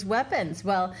got these weapons.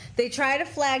 Well, they try to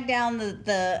flag down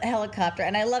the helicopter,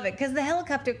 and I love it because the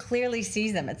helicopter clearly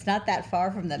sees them. It's not that far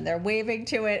from them. They're waving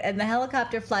to it, and the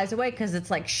helicopter flies away because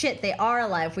it's like, shit, they are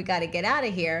alive. We got to get out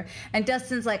of here. And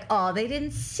Dustin's like, oh, they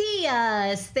didn't see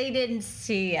us. They didn't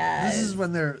see us. This is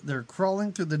when they're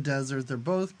crawling through the desert. They're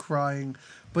both crying.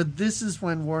 But this is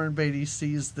when Warren Beatty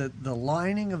sees that the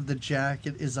lining of the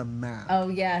jacket is a map. Oh,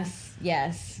 yes.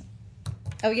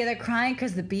 Oh, yeah, they're crying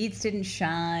because the beads didn't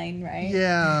shine, right?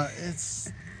 Yeah,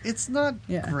 It's not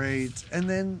great. And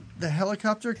then the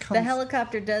helicopter comes. The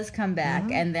helicopter does come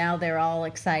back, and now they're all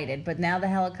excited. But now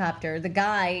the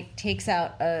guy takes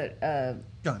out a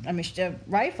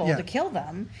rifle to kill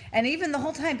them. And even the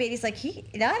whole time, Beatty's like, I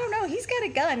don't know, he's got a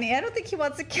gun. I don't think he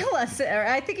wants to kill us. Or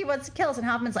I think he wants to kill us. And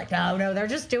Hoffman's like, no, they're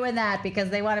just doing that because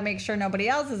they want to make sure nobody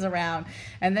else is around.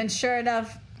 And then sure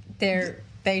enough,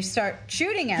 they start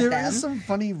shooting at them. There is some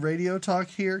funny radio talk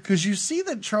here because you see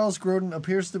that Charles Grodin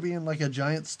appears to be in like a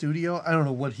giant studio. I don't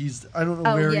know where he is.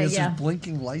 There's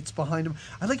blinking lights behind him.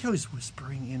 I like how he's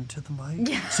whispering into the mic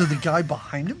so the guy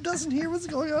behind him doesn't hear what's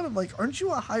going on. I'm like, aren't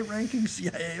you a high-ranking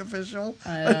CIA official?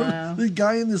 The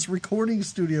guy in this recording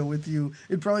studio with you,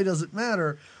 it probably doesn't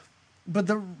matter. But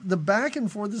the back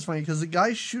and forth is funny because the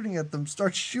guy shooting at them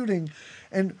starts shooting,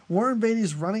 and Warren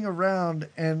Beatty's running around,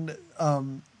 and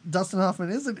Dustin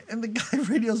Hoffman isn't, and the guy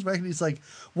radios back and he's like,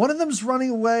 one of them's running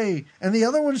away and the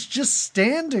other one's just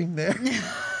standing there.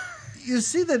 You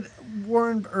see that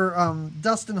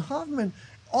Dustin Hoffman,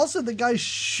 also the guy's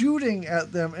shooting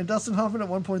at them, and Dustin Hoffman at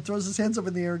one point throws his hands up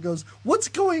in the air and goes, what's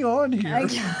going on here?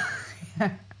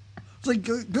 It's like,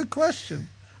 good question.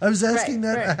 I was asking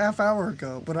that a half hour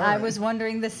ago, but I was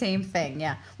wondering the same thing.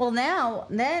 Yeah. Well,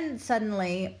 then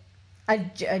suddenly,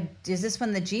 is this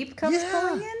when the Jeep comes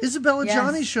pulling in? Isabella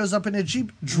Johnny shows up in a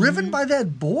Jeep driven by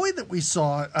that boy that we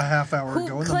saw a half hour ago in the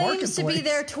marketplace. Who claims to be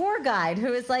their tour guide,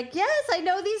 who is like, yes, I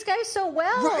know these guys so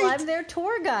well. Right. I'm their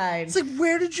tour guide. It's like,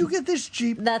 where did you get this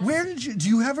Jeep? Do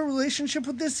you have a relationship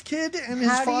with this kid and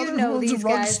his father who owns a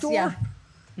rug store?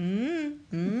 Yeah.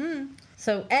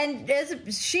 So, and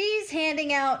she's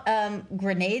handing out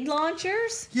grenade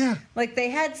launchers. Yeah. Like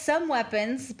they had some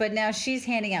weapons, but now she's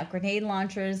handing out grenade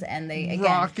launchers, and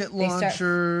rocket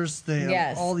launchers. They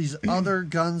have all these other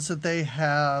guns that they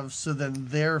have. So then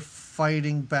they're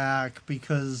fighting back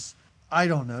because, I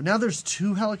don't know. Now there's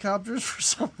 2 helicopters for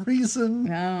some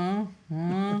reason. Oh.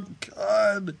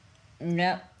 God.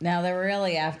 Yep. Now they're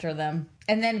really after them.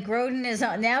 And then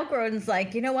Grodin's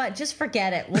like, you know what? Just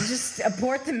forget it. We'll just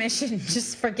abort the mission.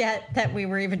 Just forget that we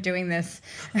were even doing this.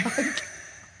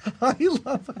 I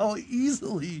love how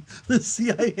easily the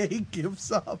CIA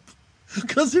gives up.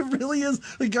 Because it really is.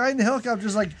 The guy in the helicopter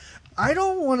is like, I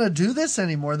don't want to do this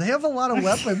anymore. They have a lot of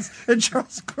weapons. And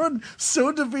Charles Grodin,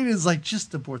 so defeated, is like,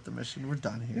 just abort the mission. We're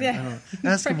done here. Yeah.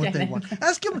 Ask them what they want.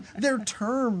 Ask them their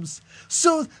terms.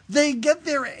 So they get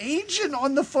their agent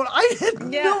on the phone. I had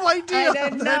no idea how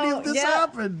any of this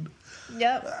happened.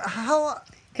 Yep. How?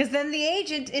 Because then the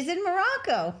agent is in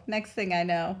Morocco, next thing I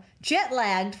know.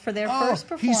 Jet-lagged for their first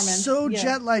performance. He's so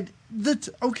jet-lagged.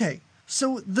 Okay,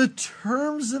 so the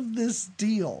terms of this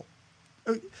deal...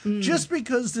 Just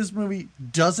because this movie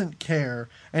doesn't care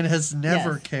and has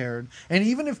never cared, and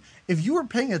even if you were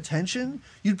paying attention,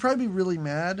 you'd probably be really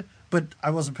mad, but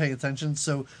I wasn't paying attention,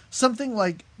 so something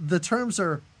like the terms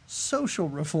are social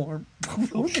reform.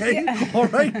 Okay, all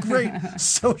right, great.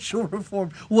 Social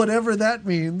reform, whatever that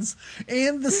means.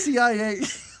 And the CIA,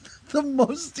 the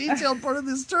most detailed part of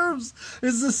these terms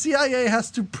is the CIA has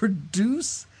to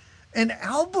produce an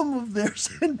album of theirs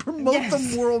and promote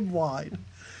them worldwide.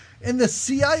 And the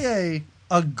CIA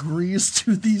agrees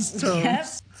to these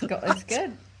terms. Yep. It's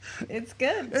good. It's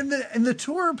good. And the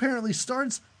tour apparently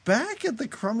starts back at the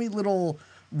crummy little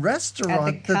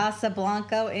restaurant. At the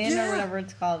Casablanca Inn or whatever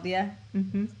it's called,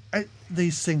 Mm-hmm. They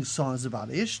sing songs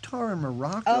about Ishtar and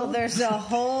Morocco. Oh, there's a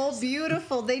whole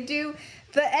beautiful... They do...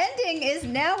 The ending is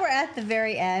now we're at the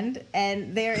very end,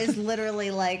 and there is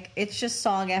literally like it's just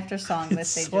song after song that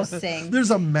they just sing.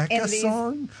 There's a Mecca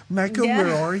song, Mecca,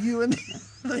 where are you? And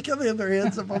they have their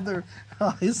hands above their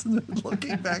eyes and they're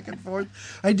looking back and forth.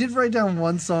 I did write down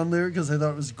one song lyric because I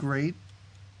thought it was great.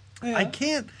 Yeah. I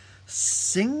can't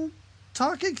sing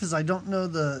talking because I don't know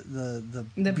the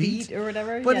beat or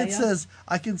whatever. But it says,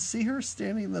 I can see her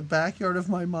standing in the backyard of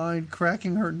my mind,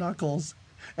 cracking her knuckles.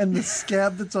 And the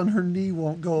scab that's on her knee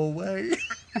won't go away.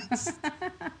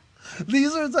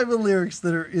 These are the type of lyrics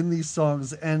that are in these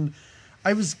songs, and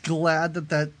I was glad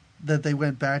that they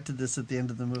went back to this at the end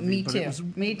of the movie.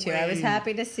 Me too. I was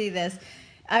happy to see this.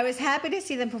 I was happy to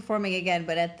see them performing again,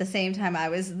 but at the same time, I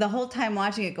was the whole time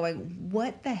watching it going,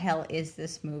 what the hell is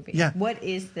this movie? Yeah. What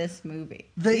is this movie?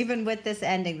 Even with this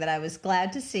ending that I was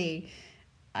glad to see,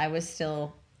 I was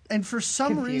still... And for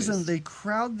some reason, they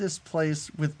crowd this place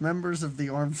with members of the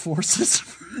armed forces.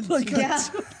 I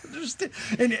don't understand.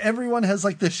 And everyone has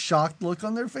like this shocked look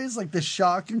on their face, like this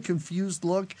shocked and confused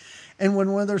look. And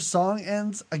when one of their song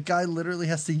ends, a guy literally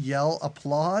has to yell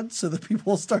applaud so that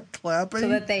people start clapping. So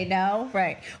that they know.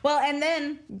 Right. Well, and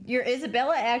then your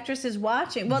Isabella actress is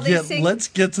watching. Well, they sing. Let's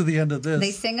get to the end of this.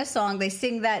 They sing a song. They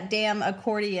sing that damn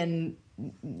accordion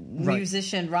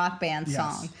musician rock band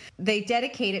song. They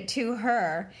dedicate it to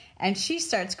her, and she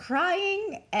starts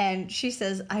crying, and she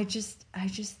says, I just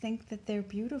think that they're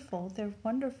beautiful. They're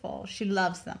wonderful. She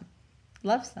loves them.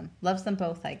 Loves them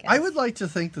both, I guess. I would like to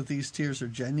think that these tears are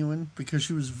genuine because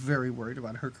she was very worried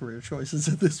about her career choices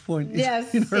at this point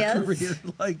in her career.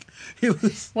 Like, it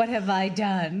was, what have I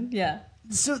done? Yeah.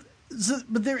 So,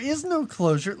 but there is no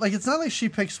closure. Like, it's not like she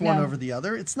picks one over the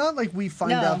other. It's not like we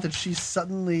find out that she's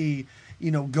suddenly,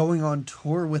 going on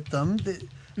tour with them.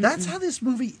 That's how this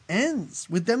movie ends,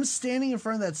 with them standing in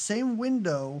front of that same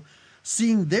window,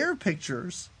 seeing their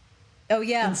pictures. Oh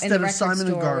yeah, instead in the of Simon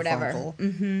and Garfunkel.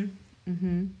 Mm-hmm.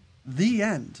 Mm-hmm. The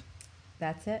end.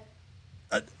 That's it.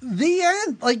 The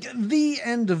end. Like, the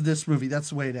end of this movie. That's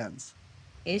the way it ends.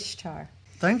 Ishtar.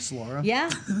 Thanks, Laura. Yeah.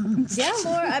 Yeah,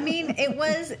 Laura. I mean, it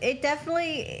was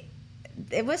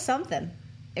something.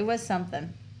 It was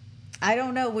something. I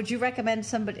don't know. Would you recommend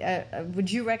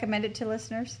would you recommend it to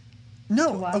listeners?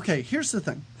 No. Okay, here's the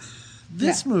thing.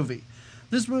 This movie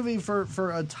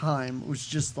for a time was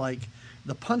just like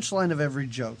the punchline of every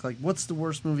joke. Like, what's the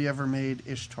worst movie ever made?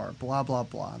 Ishtar, blah, blah,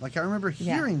 blah. Like, I remember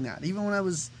hearing that, even when I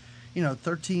was,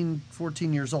 13,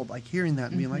 14 years old, like hearing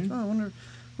that and being like, oh, I wonder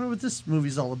what this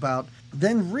movie's all about.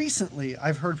 Then recently,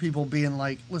 I've heard people being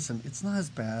like, listen, it's not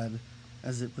as bad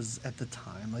as it was at the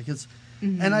time. Like, it's,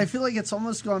 and I feel like it's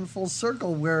almost gone full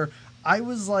circle where I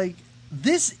was like,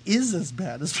 this is as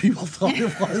bad as people thought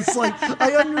it was. Like,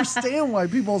 I understand why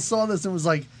people saw this and was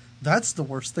like, that's the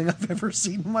worst thing I've ever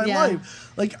seen in my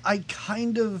life. Like, I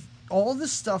kind of, all the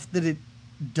stuff that it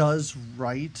does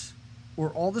right,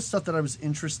 or all the stuff that I was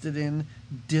interested in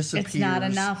disappears. It's not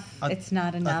enough. It's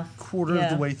not enough. A quarter of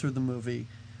the way through the movie.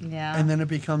 Yeah. And then it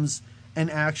becomes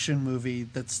an action movie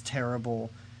that's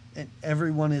terrible. And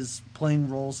everyone is playing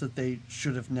roles that they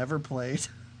should have never played.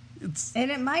 And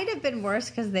it might have been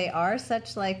worse because they are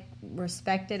such, like,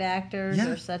 respected actors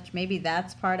or such. Maybe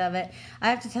that's part of it. I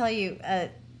have to tell you,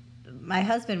 my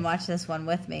husband watched this one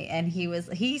with me, and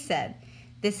he said,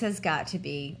 this has got to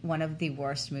be one of the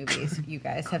worst movies you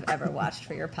guys have ever watched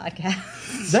for your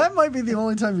podcast. That might be the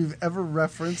only time you've ever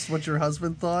referenced what your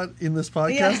husband thought in this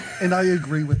podcast, and I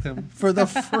agree with him. For the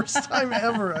first time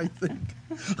ever, I think.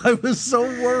 I was so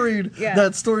worried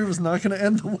that story was not going to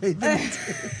end the way that it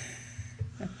did.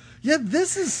 Yeah,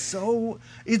 this is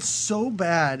it's so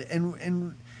bad,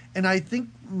 and I think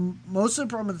most of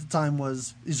the problem at the time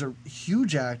was these are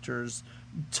huge actors,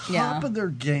 top of their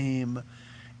game,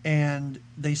 and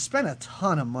they spent a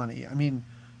ton of money. I mean,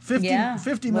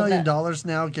 $50 million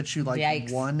now gets you like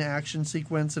one action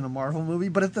sequence in a Marvel movie,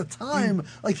 but at the time,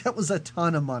 like, that was a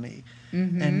ton of money,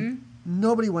 and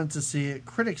nobody went to see it.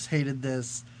 Critics hated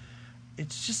this.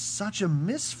 It's just such a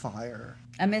misfire.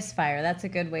 A misfire. That's a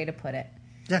good way to put it.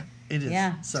 Yeah, it is.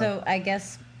 Yeah. So I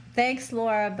guess thanks,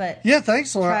 Laura. But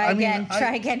thanks, Laura.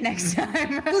 Try again next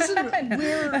time. Listen,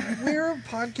 we're a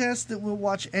podcast that will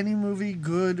watch any movie,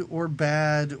 good or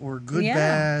bad, or good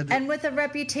bad. And with a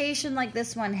reputation like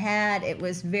this one had, it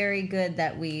was very good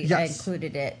that we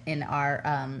included it in our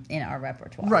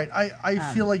repertoire. Right.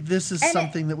 I feel like this is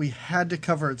something that we had to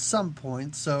cover at some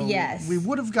point. So we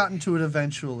would have gotten to it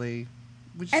eventually.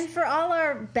 And for all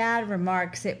our bad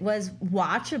remarks, it was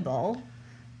watchable.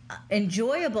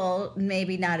 Enjoyable,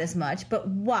 maybe not as much, but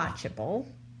watchable.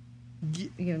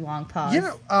 Long pause.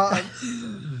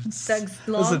 Doug's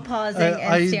long pausing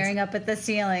and staring up at the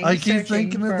ceiling. I keep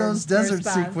thinking of those desert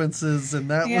sequences, and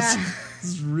that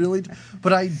was really.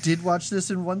 But I did watch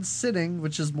this in one sitting,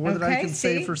 which is more than I can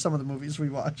say for some of the movies we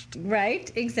watched.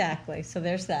 Right, exactly. So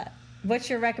there's that.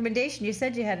 What's your recommendation? You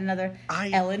said you had another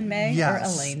Ellen May or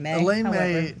Elaine May. Elaine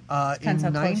May, in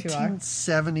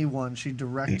 1971, she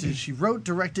wrote,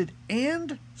 directed,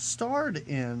 and starred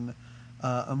in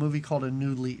a movie called A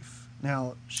New Leaf.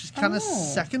 Now, she's kind of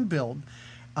second build.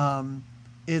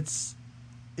 It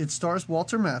stars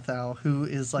Walter Matthau, who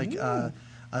is like a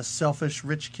selfish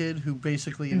rich kid who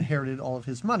basically inherited all of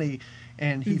his money,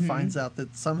 and he finds out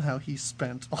that somehow he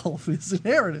spent all of his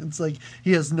inheritance. Like,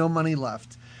 he has no money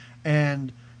left.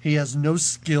 And he has no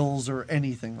skills or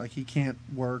anything. Like, he can't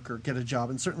work or get a job,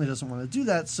 and certainly doesn't want to do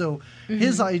that. So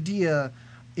his idea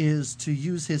is to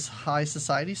use his high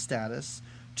society status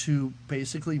to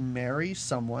basically marry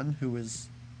someone who is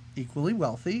equally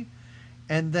wealthy,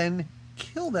 and then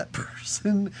kill that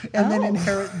person, and then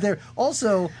inherit their...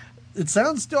 Also, it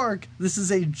sounds dark. This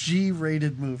is a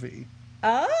G-rated movie.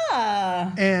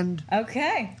 And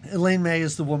Elaine May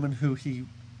is the woman who he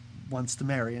wants to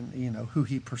marry, and who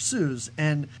he pursues,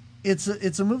 and it's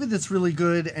a movie that's really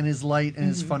good and is light and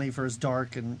is funny for as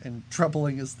dark and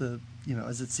troubling as the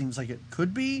as it seems like it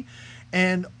could be.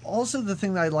 And also the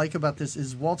thing that I like about this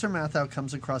is Walter Matthau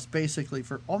comes across basically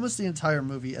for almost the entire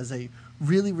movie as a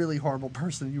really, really horrible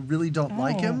person. You really don't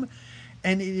like him.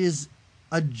 And it is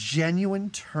a genuine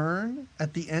turn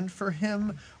at the end for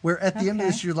him, where at the end of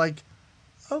this you're like,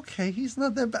 okay, he's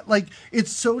not that bad. Like,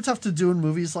 it's so tough to do in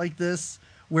movies like this,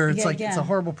 where it's it's a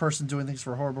horrible person doing things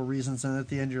for horrible reasons, and at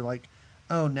the end you're like,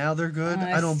 oh, now they're good?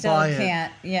 I don't buy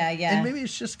it. Yeah. And maybe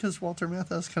it's just because Walter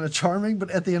Matthau's kind of charming,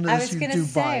 but at the end of this, you do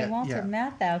buy it. Walter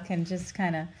Matthau can just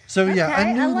kind of... So,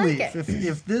 a new leaf.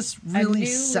 If this really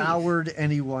soured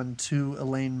anyone to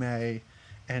Elaine May,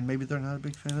 and maybe they're not a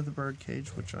big fan of The Birdcage,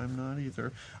 which I'm not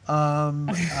either,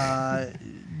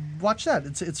 watch that.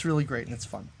 It's really great, and it's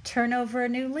fun. Turn over a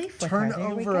new leaf with her. Turn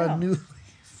over a new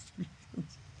leaf.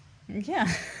 Yeah.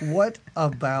 What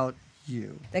about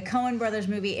you? The Coen Brothers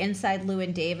movie Inside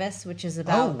Llewyn Davis, which is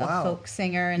about a folk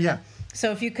singer. And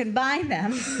so if you combine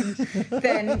them,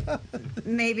 then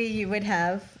maybe you would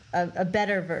have a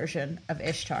better version of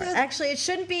Ishtar. Yeah. Actually, it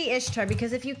shouldn't be Ishtar,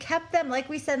 because if you kept them, like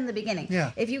we said in the beginning,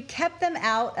 if you kept them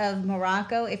out of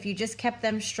Morocco, if you just kept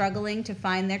them struggling to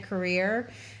find their career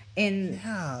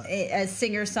as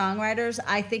singer-songwriters,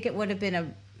 I think it would have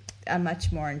been a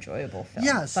much more enjoyable film.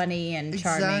 Yes, funny and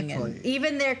charming, and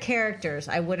even their characters,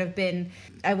 I would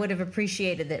have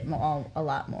appreciated it a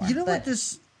lot more. You know what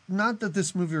this? Not that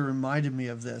this movie reminded me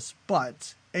of this,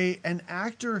 but an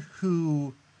actor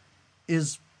who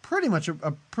is pretty much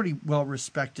a pretty well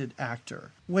respected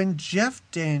actor. When Jeff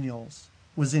Daniels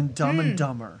was in Dumb and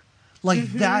Dumber.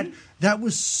 Like that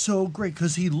was so great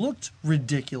because he looked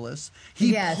ridiculous.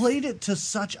 He played it to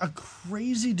such a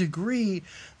crazy degree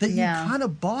that you kind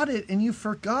of bought it and you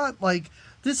forgot, like,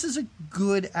 this is a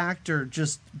good actor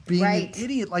just being an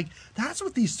idiot. Like, that's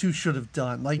what these two should have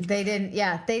done. Like, they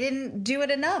didn't do it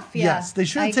enough. Yes, they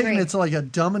should have taken it to like a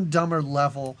Dumb and Dumber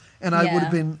level, and I would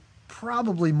have been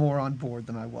probably more on board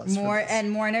than I was. More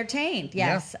entertained.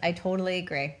 Yes, I totally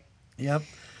agree. Yep.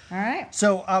 All right.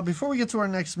 So before we get to our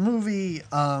next movie,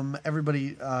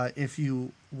 everybody, if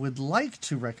you would like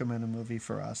to recommend a movie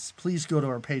for us, please go to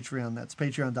our Patreon. That's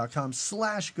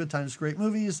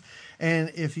patreon.com/goodtimesgreatmovies.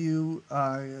 And if you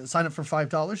sign up for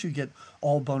 $5, you get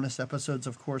all bonus episodes,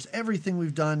 of course. Everything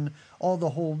we've done, all the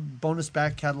whole bonus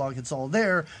back catalog, it's all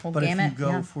there. But if you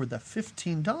go for the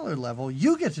 $15 level,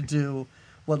 you get to do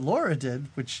what Laura did,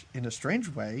 which in a strange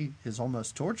way is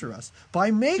almost torture us,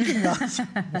 by making us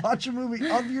watch a movie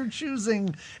of your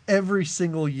choosing every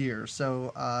single year.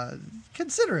 So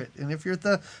consider it. And if you're at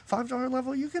the $5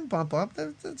 level, you can bump up.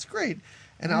 That's great.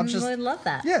 And I'll just... I love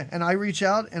that. Yeah, and I reach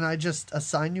out and I just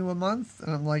assign you a month.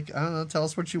 And I'm like, I don't know, tell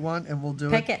us what you want, and we'll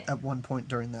do it at one point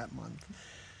during that month.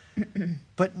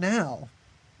 But now,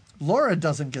 Laura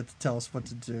doesn't get to tell us what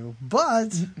to do,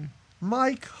 but...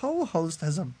 My co-host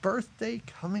has a birthday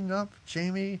coming up,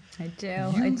 Jamie. I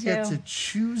do. You get to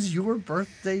choose your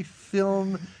birthday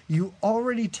film. You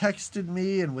already texted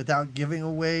me, and without giving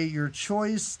away your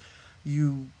choice,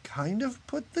 you kind of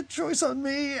put the choice on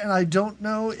me, and I don't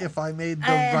know if I made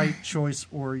the right choice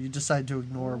or you decided to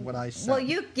ignore what I said. Well,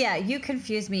 you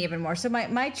confused me even more. So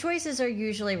my choices are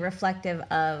usually reflective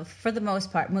of, for the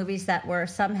most part, movies that were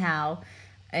somehow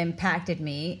impacted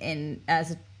me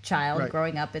as a child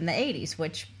growing up in the 80s,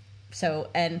 wait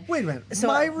a minute. So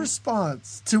my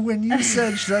response to when you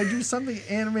said, should I do something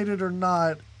animated or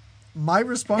not, my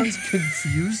response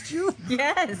confused you?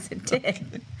 Yes, it did. Okay.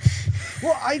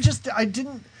 Well, I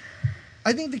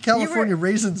think the California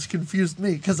Raisins confused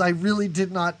me because I really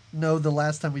did not know the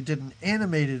last time we did an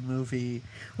animated movie.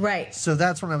 Right. So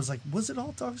that's when I was like, was it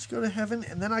All Dogs Go to Heaven?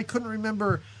 And then I couldn't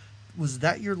remember, was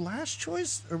that your last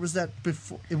choice or was that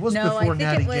before? It was before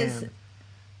Natty Gann.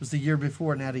 It was the year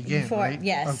before Natty Gann, right?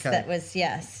 Yes, okay. That was,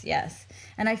 yes.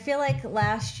 And I feel like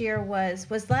last year was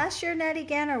last year Natty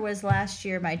Gann, or was last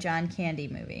year my John Candy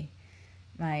movie?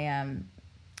 My,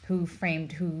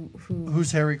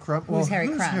 Who's Harry Crumb? Who's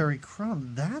Harry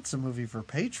Crumb? That's a movie for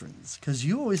patrons, because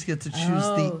you always get to choose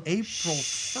the April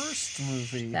 1st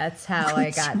movie. That's how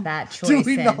I got that choice. Do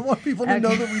we not want people to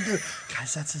know that we do?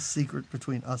 Guys, that's a secret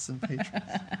between us and patrons.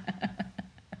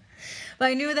 Well,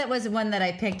 I knew that was one that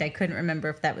I picked. I couldn't remember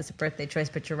if that was a birthday choice,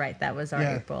 but you're right. That was our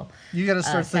April. You got to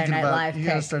start thinking about. You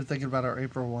got to start thinking about our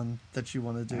April one that you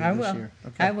want to do this year.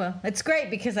 Okay. I will. It's great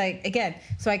because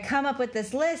so I come up with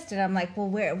this list and I'm like, well,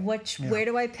 where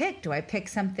do I pick? Do I pick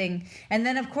something? And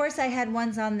then of course I had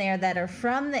ones on there that are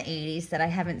from the 80s that I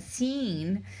haven't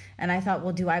seen, and I thought,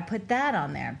 well, do I put that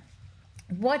on there?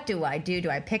 What do I do? Do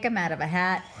I pick them out of a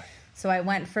hat? So I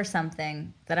went for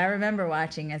something that I remember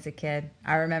watching as a kid.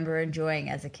 I remember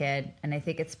enjoying as a kid. And I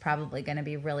think it's probably going to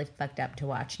be really fucked up to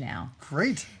watch now.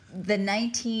 Great. The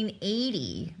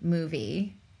 1980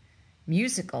 movie,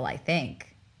 musical, I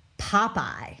think,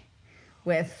 Popeye,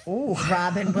 with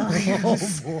Robin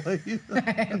Williams. Oh, boy.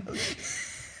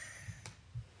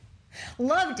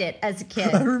 Loved it as a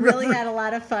kid. Really had a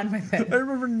lot of fun with it. I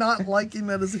remember not liking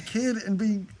that as a kid and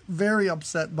being very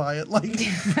upset by it. Like,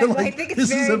 I think it's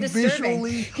very disturbing.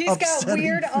 He's got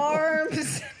weird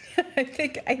arms. I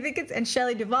think it's, and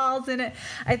Shelley Duvall's in it.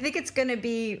 I think it's going to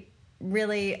be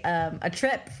really a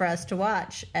trip for us to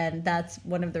watch, and that's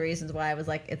one of the reasons why I was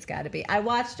like, it's got to be. I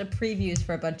watched a previews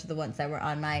for a bunch of the ones that were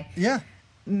on my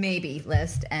maybe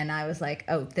list, and I was like,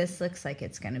 oh, this looks like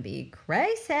it's going to be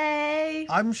crazy.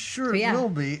 I'm sure it will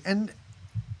be. And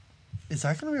is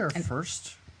that going to be our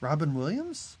first Robin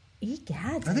Williams?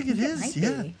 Egads, I think it is.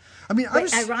 Yeah. Be. I mean,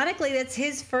 ironically, that's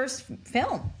his first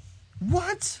film.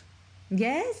 What?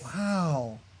 Yes.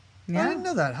 Wow. Yeah. I didn't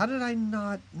know that. How did I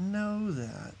not know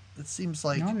that? It seems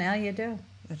like... No, now you do.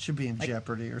 It should be in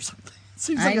Jeopardy or something. It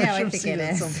seems like I should have seen it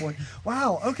at some point.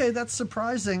 Wow. Okay, that's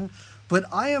surprising. But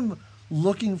I am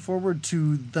looking forward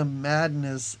to the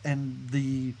madness and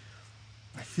the...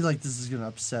 I feel like this is going to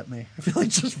upset me. I feel like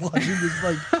just watching this,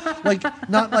 like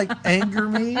not like anger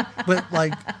me, but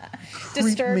like creep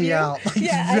Disturb me you? out. Like,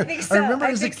 yeah, I think so. I remember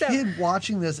as a kid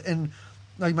watching this and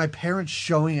like my parents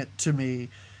showing it to me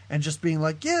and just being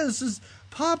like, yeah, this is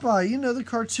Popeye, you know, the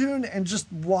cartoon, and just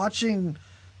watching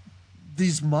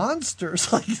these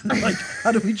monsters. Like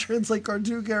how do we translate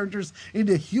cartoon characters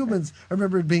into humans? I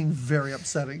remember it being very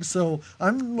upsetting. So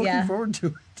I'm looking forward to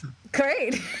it.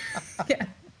 Great. Yeah.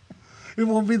 It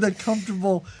won't be the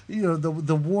comfortable, you know,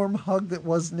 the warm hug that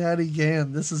was Natty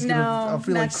Gann. This is I'll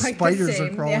feel like spiders are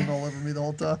crawling all over me the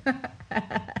whole time.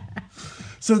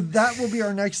 So that will be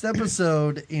our next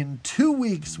episode. In 2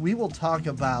 weeks, we will talk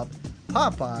about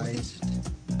Popeye.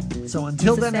 So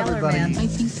until then, everybody,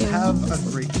 have a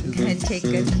great Tuesday. And take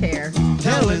good care.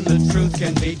 Telling the truth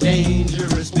can be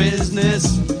dangerous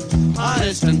business.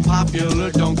 Honest and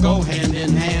popular don't go hand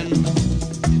in hand.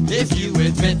 If you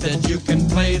admit that you can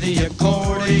play the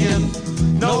accordion,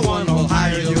 no one will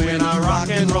hire you in a rock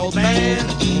and roll band.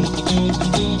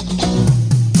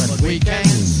 But we can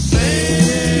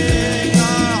sing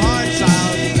our hearts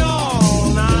out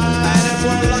all night. And if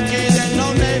we're lucky, then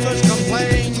no neighbors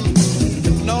complain.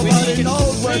 Nobody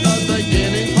knows where the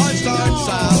beginning part starts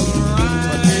out.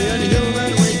 But being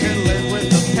human, we can live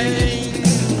with the pain.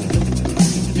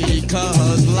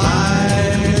 Because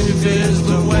life is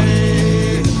the way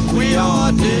we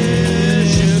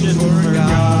audition for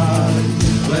God.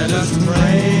 Let us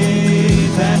pray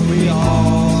that we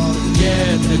all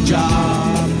get the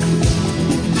job.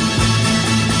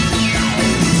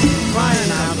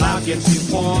 Crying out loud gets you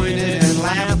pointed and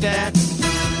laughed at.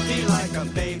 Feel like a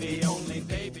baby, only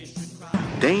babies should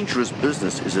cry. Dangerous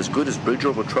business is as good as bridge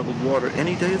over troubled water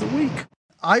any day of the week.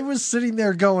 I was sitting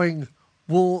there going,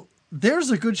 well,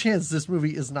 there's a good chance this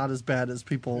movie is not as bad as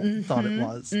people thought it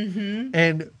was.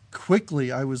 And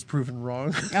quickly I was proven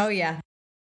wrong. Oh, yeah.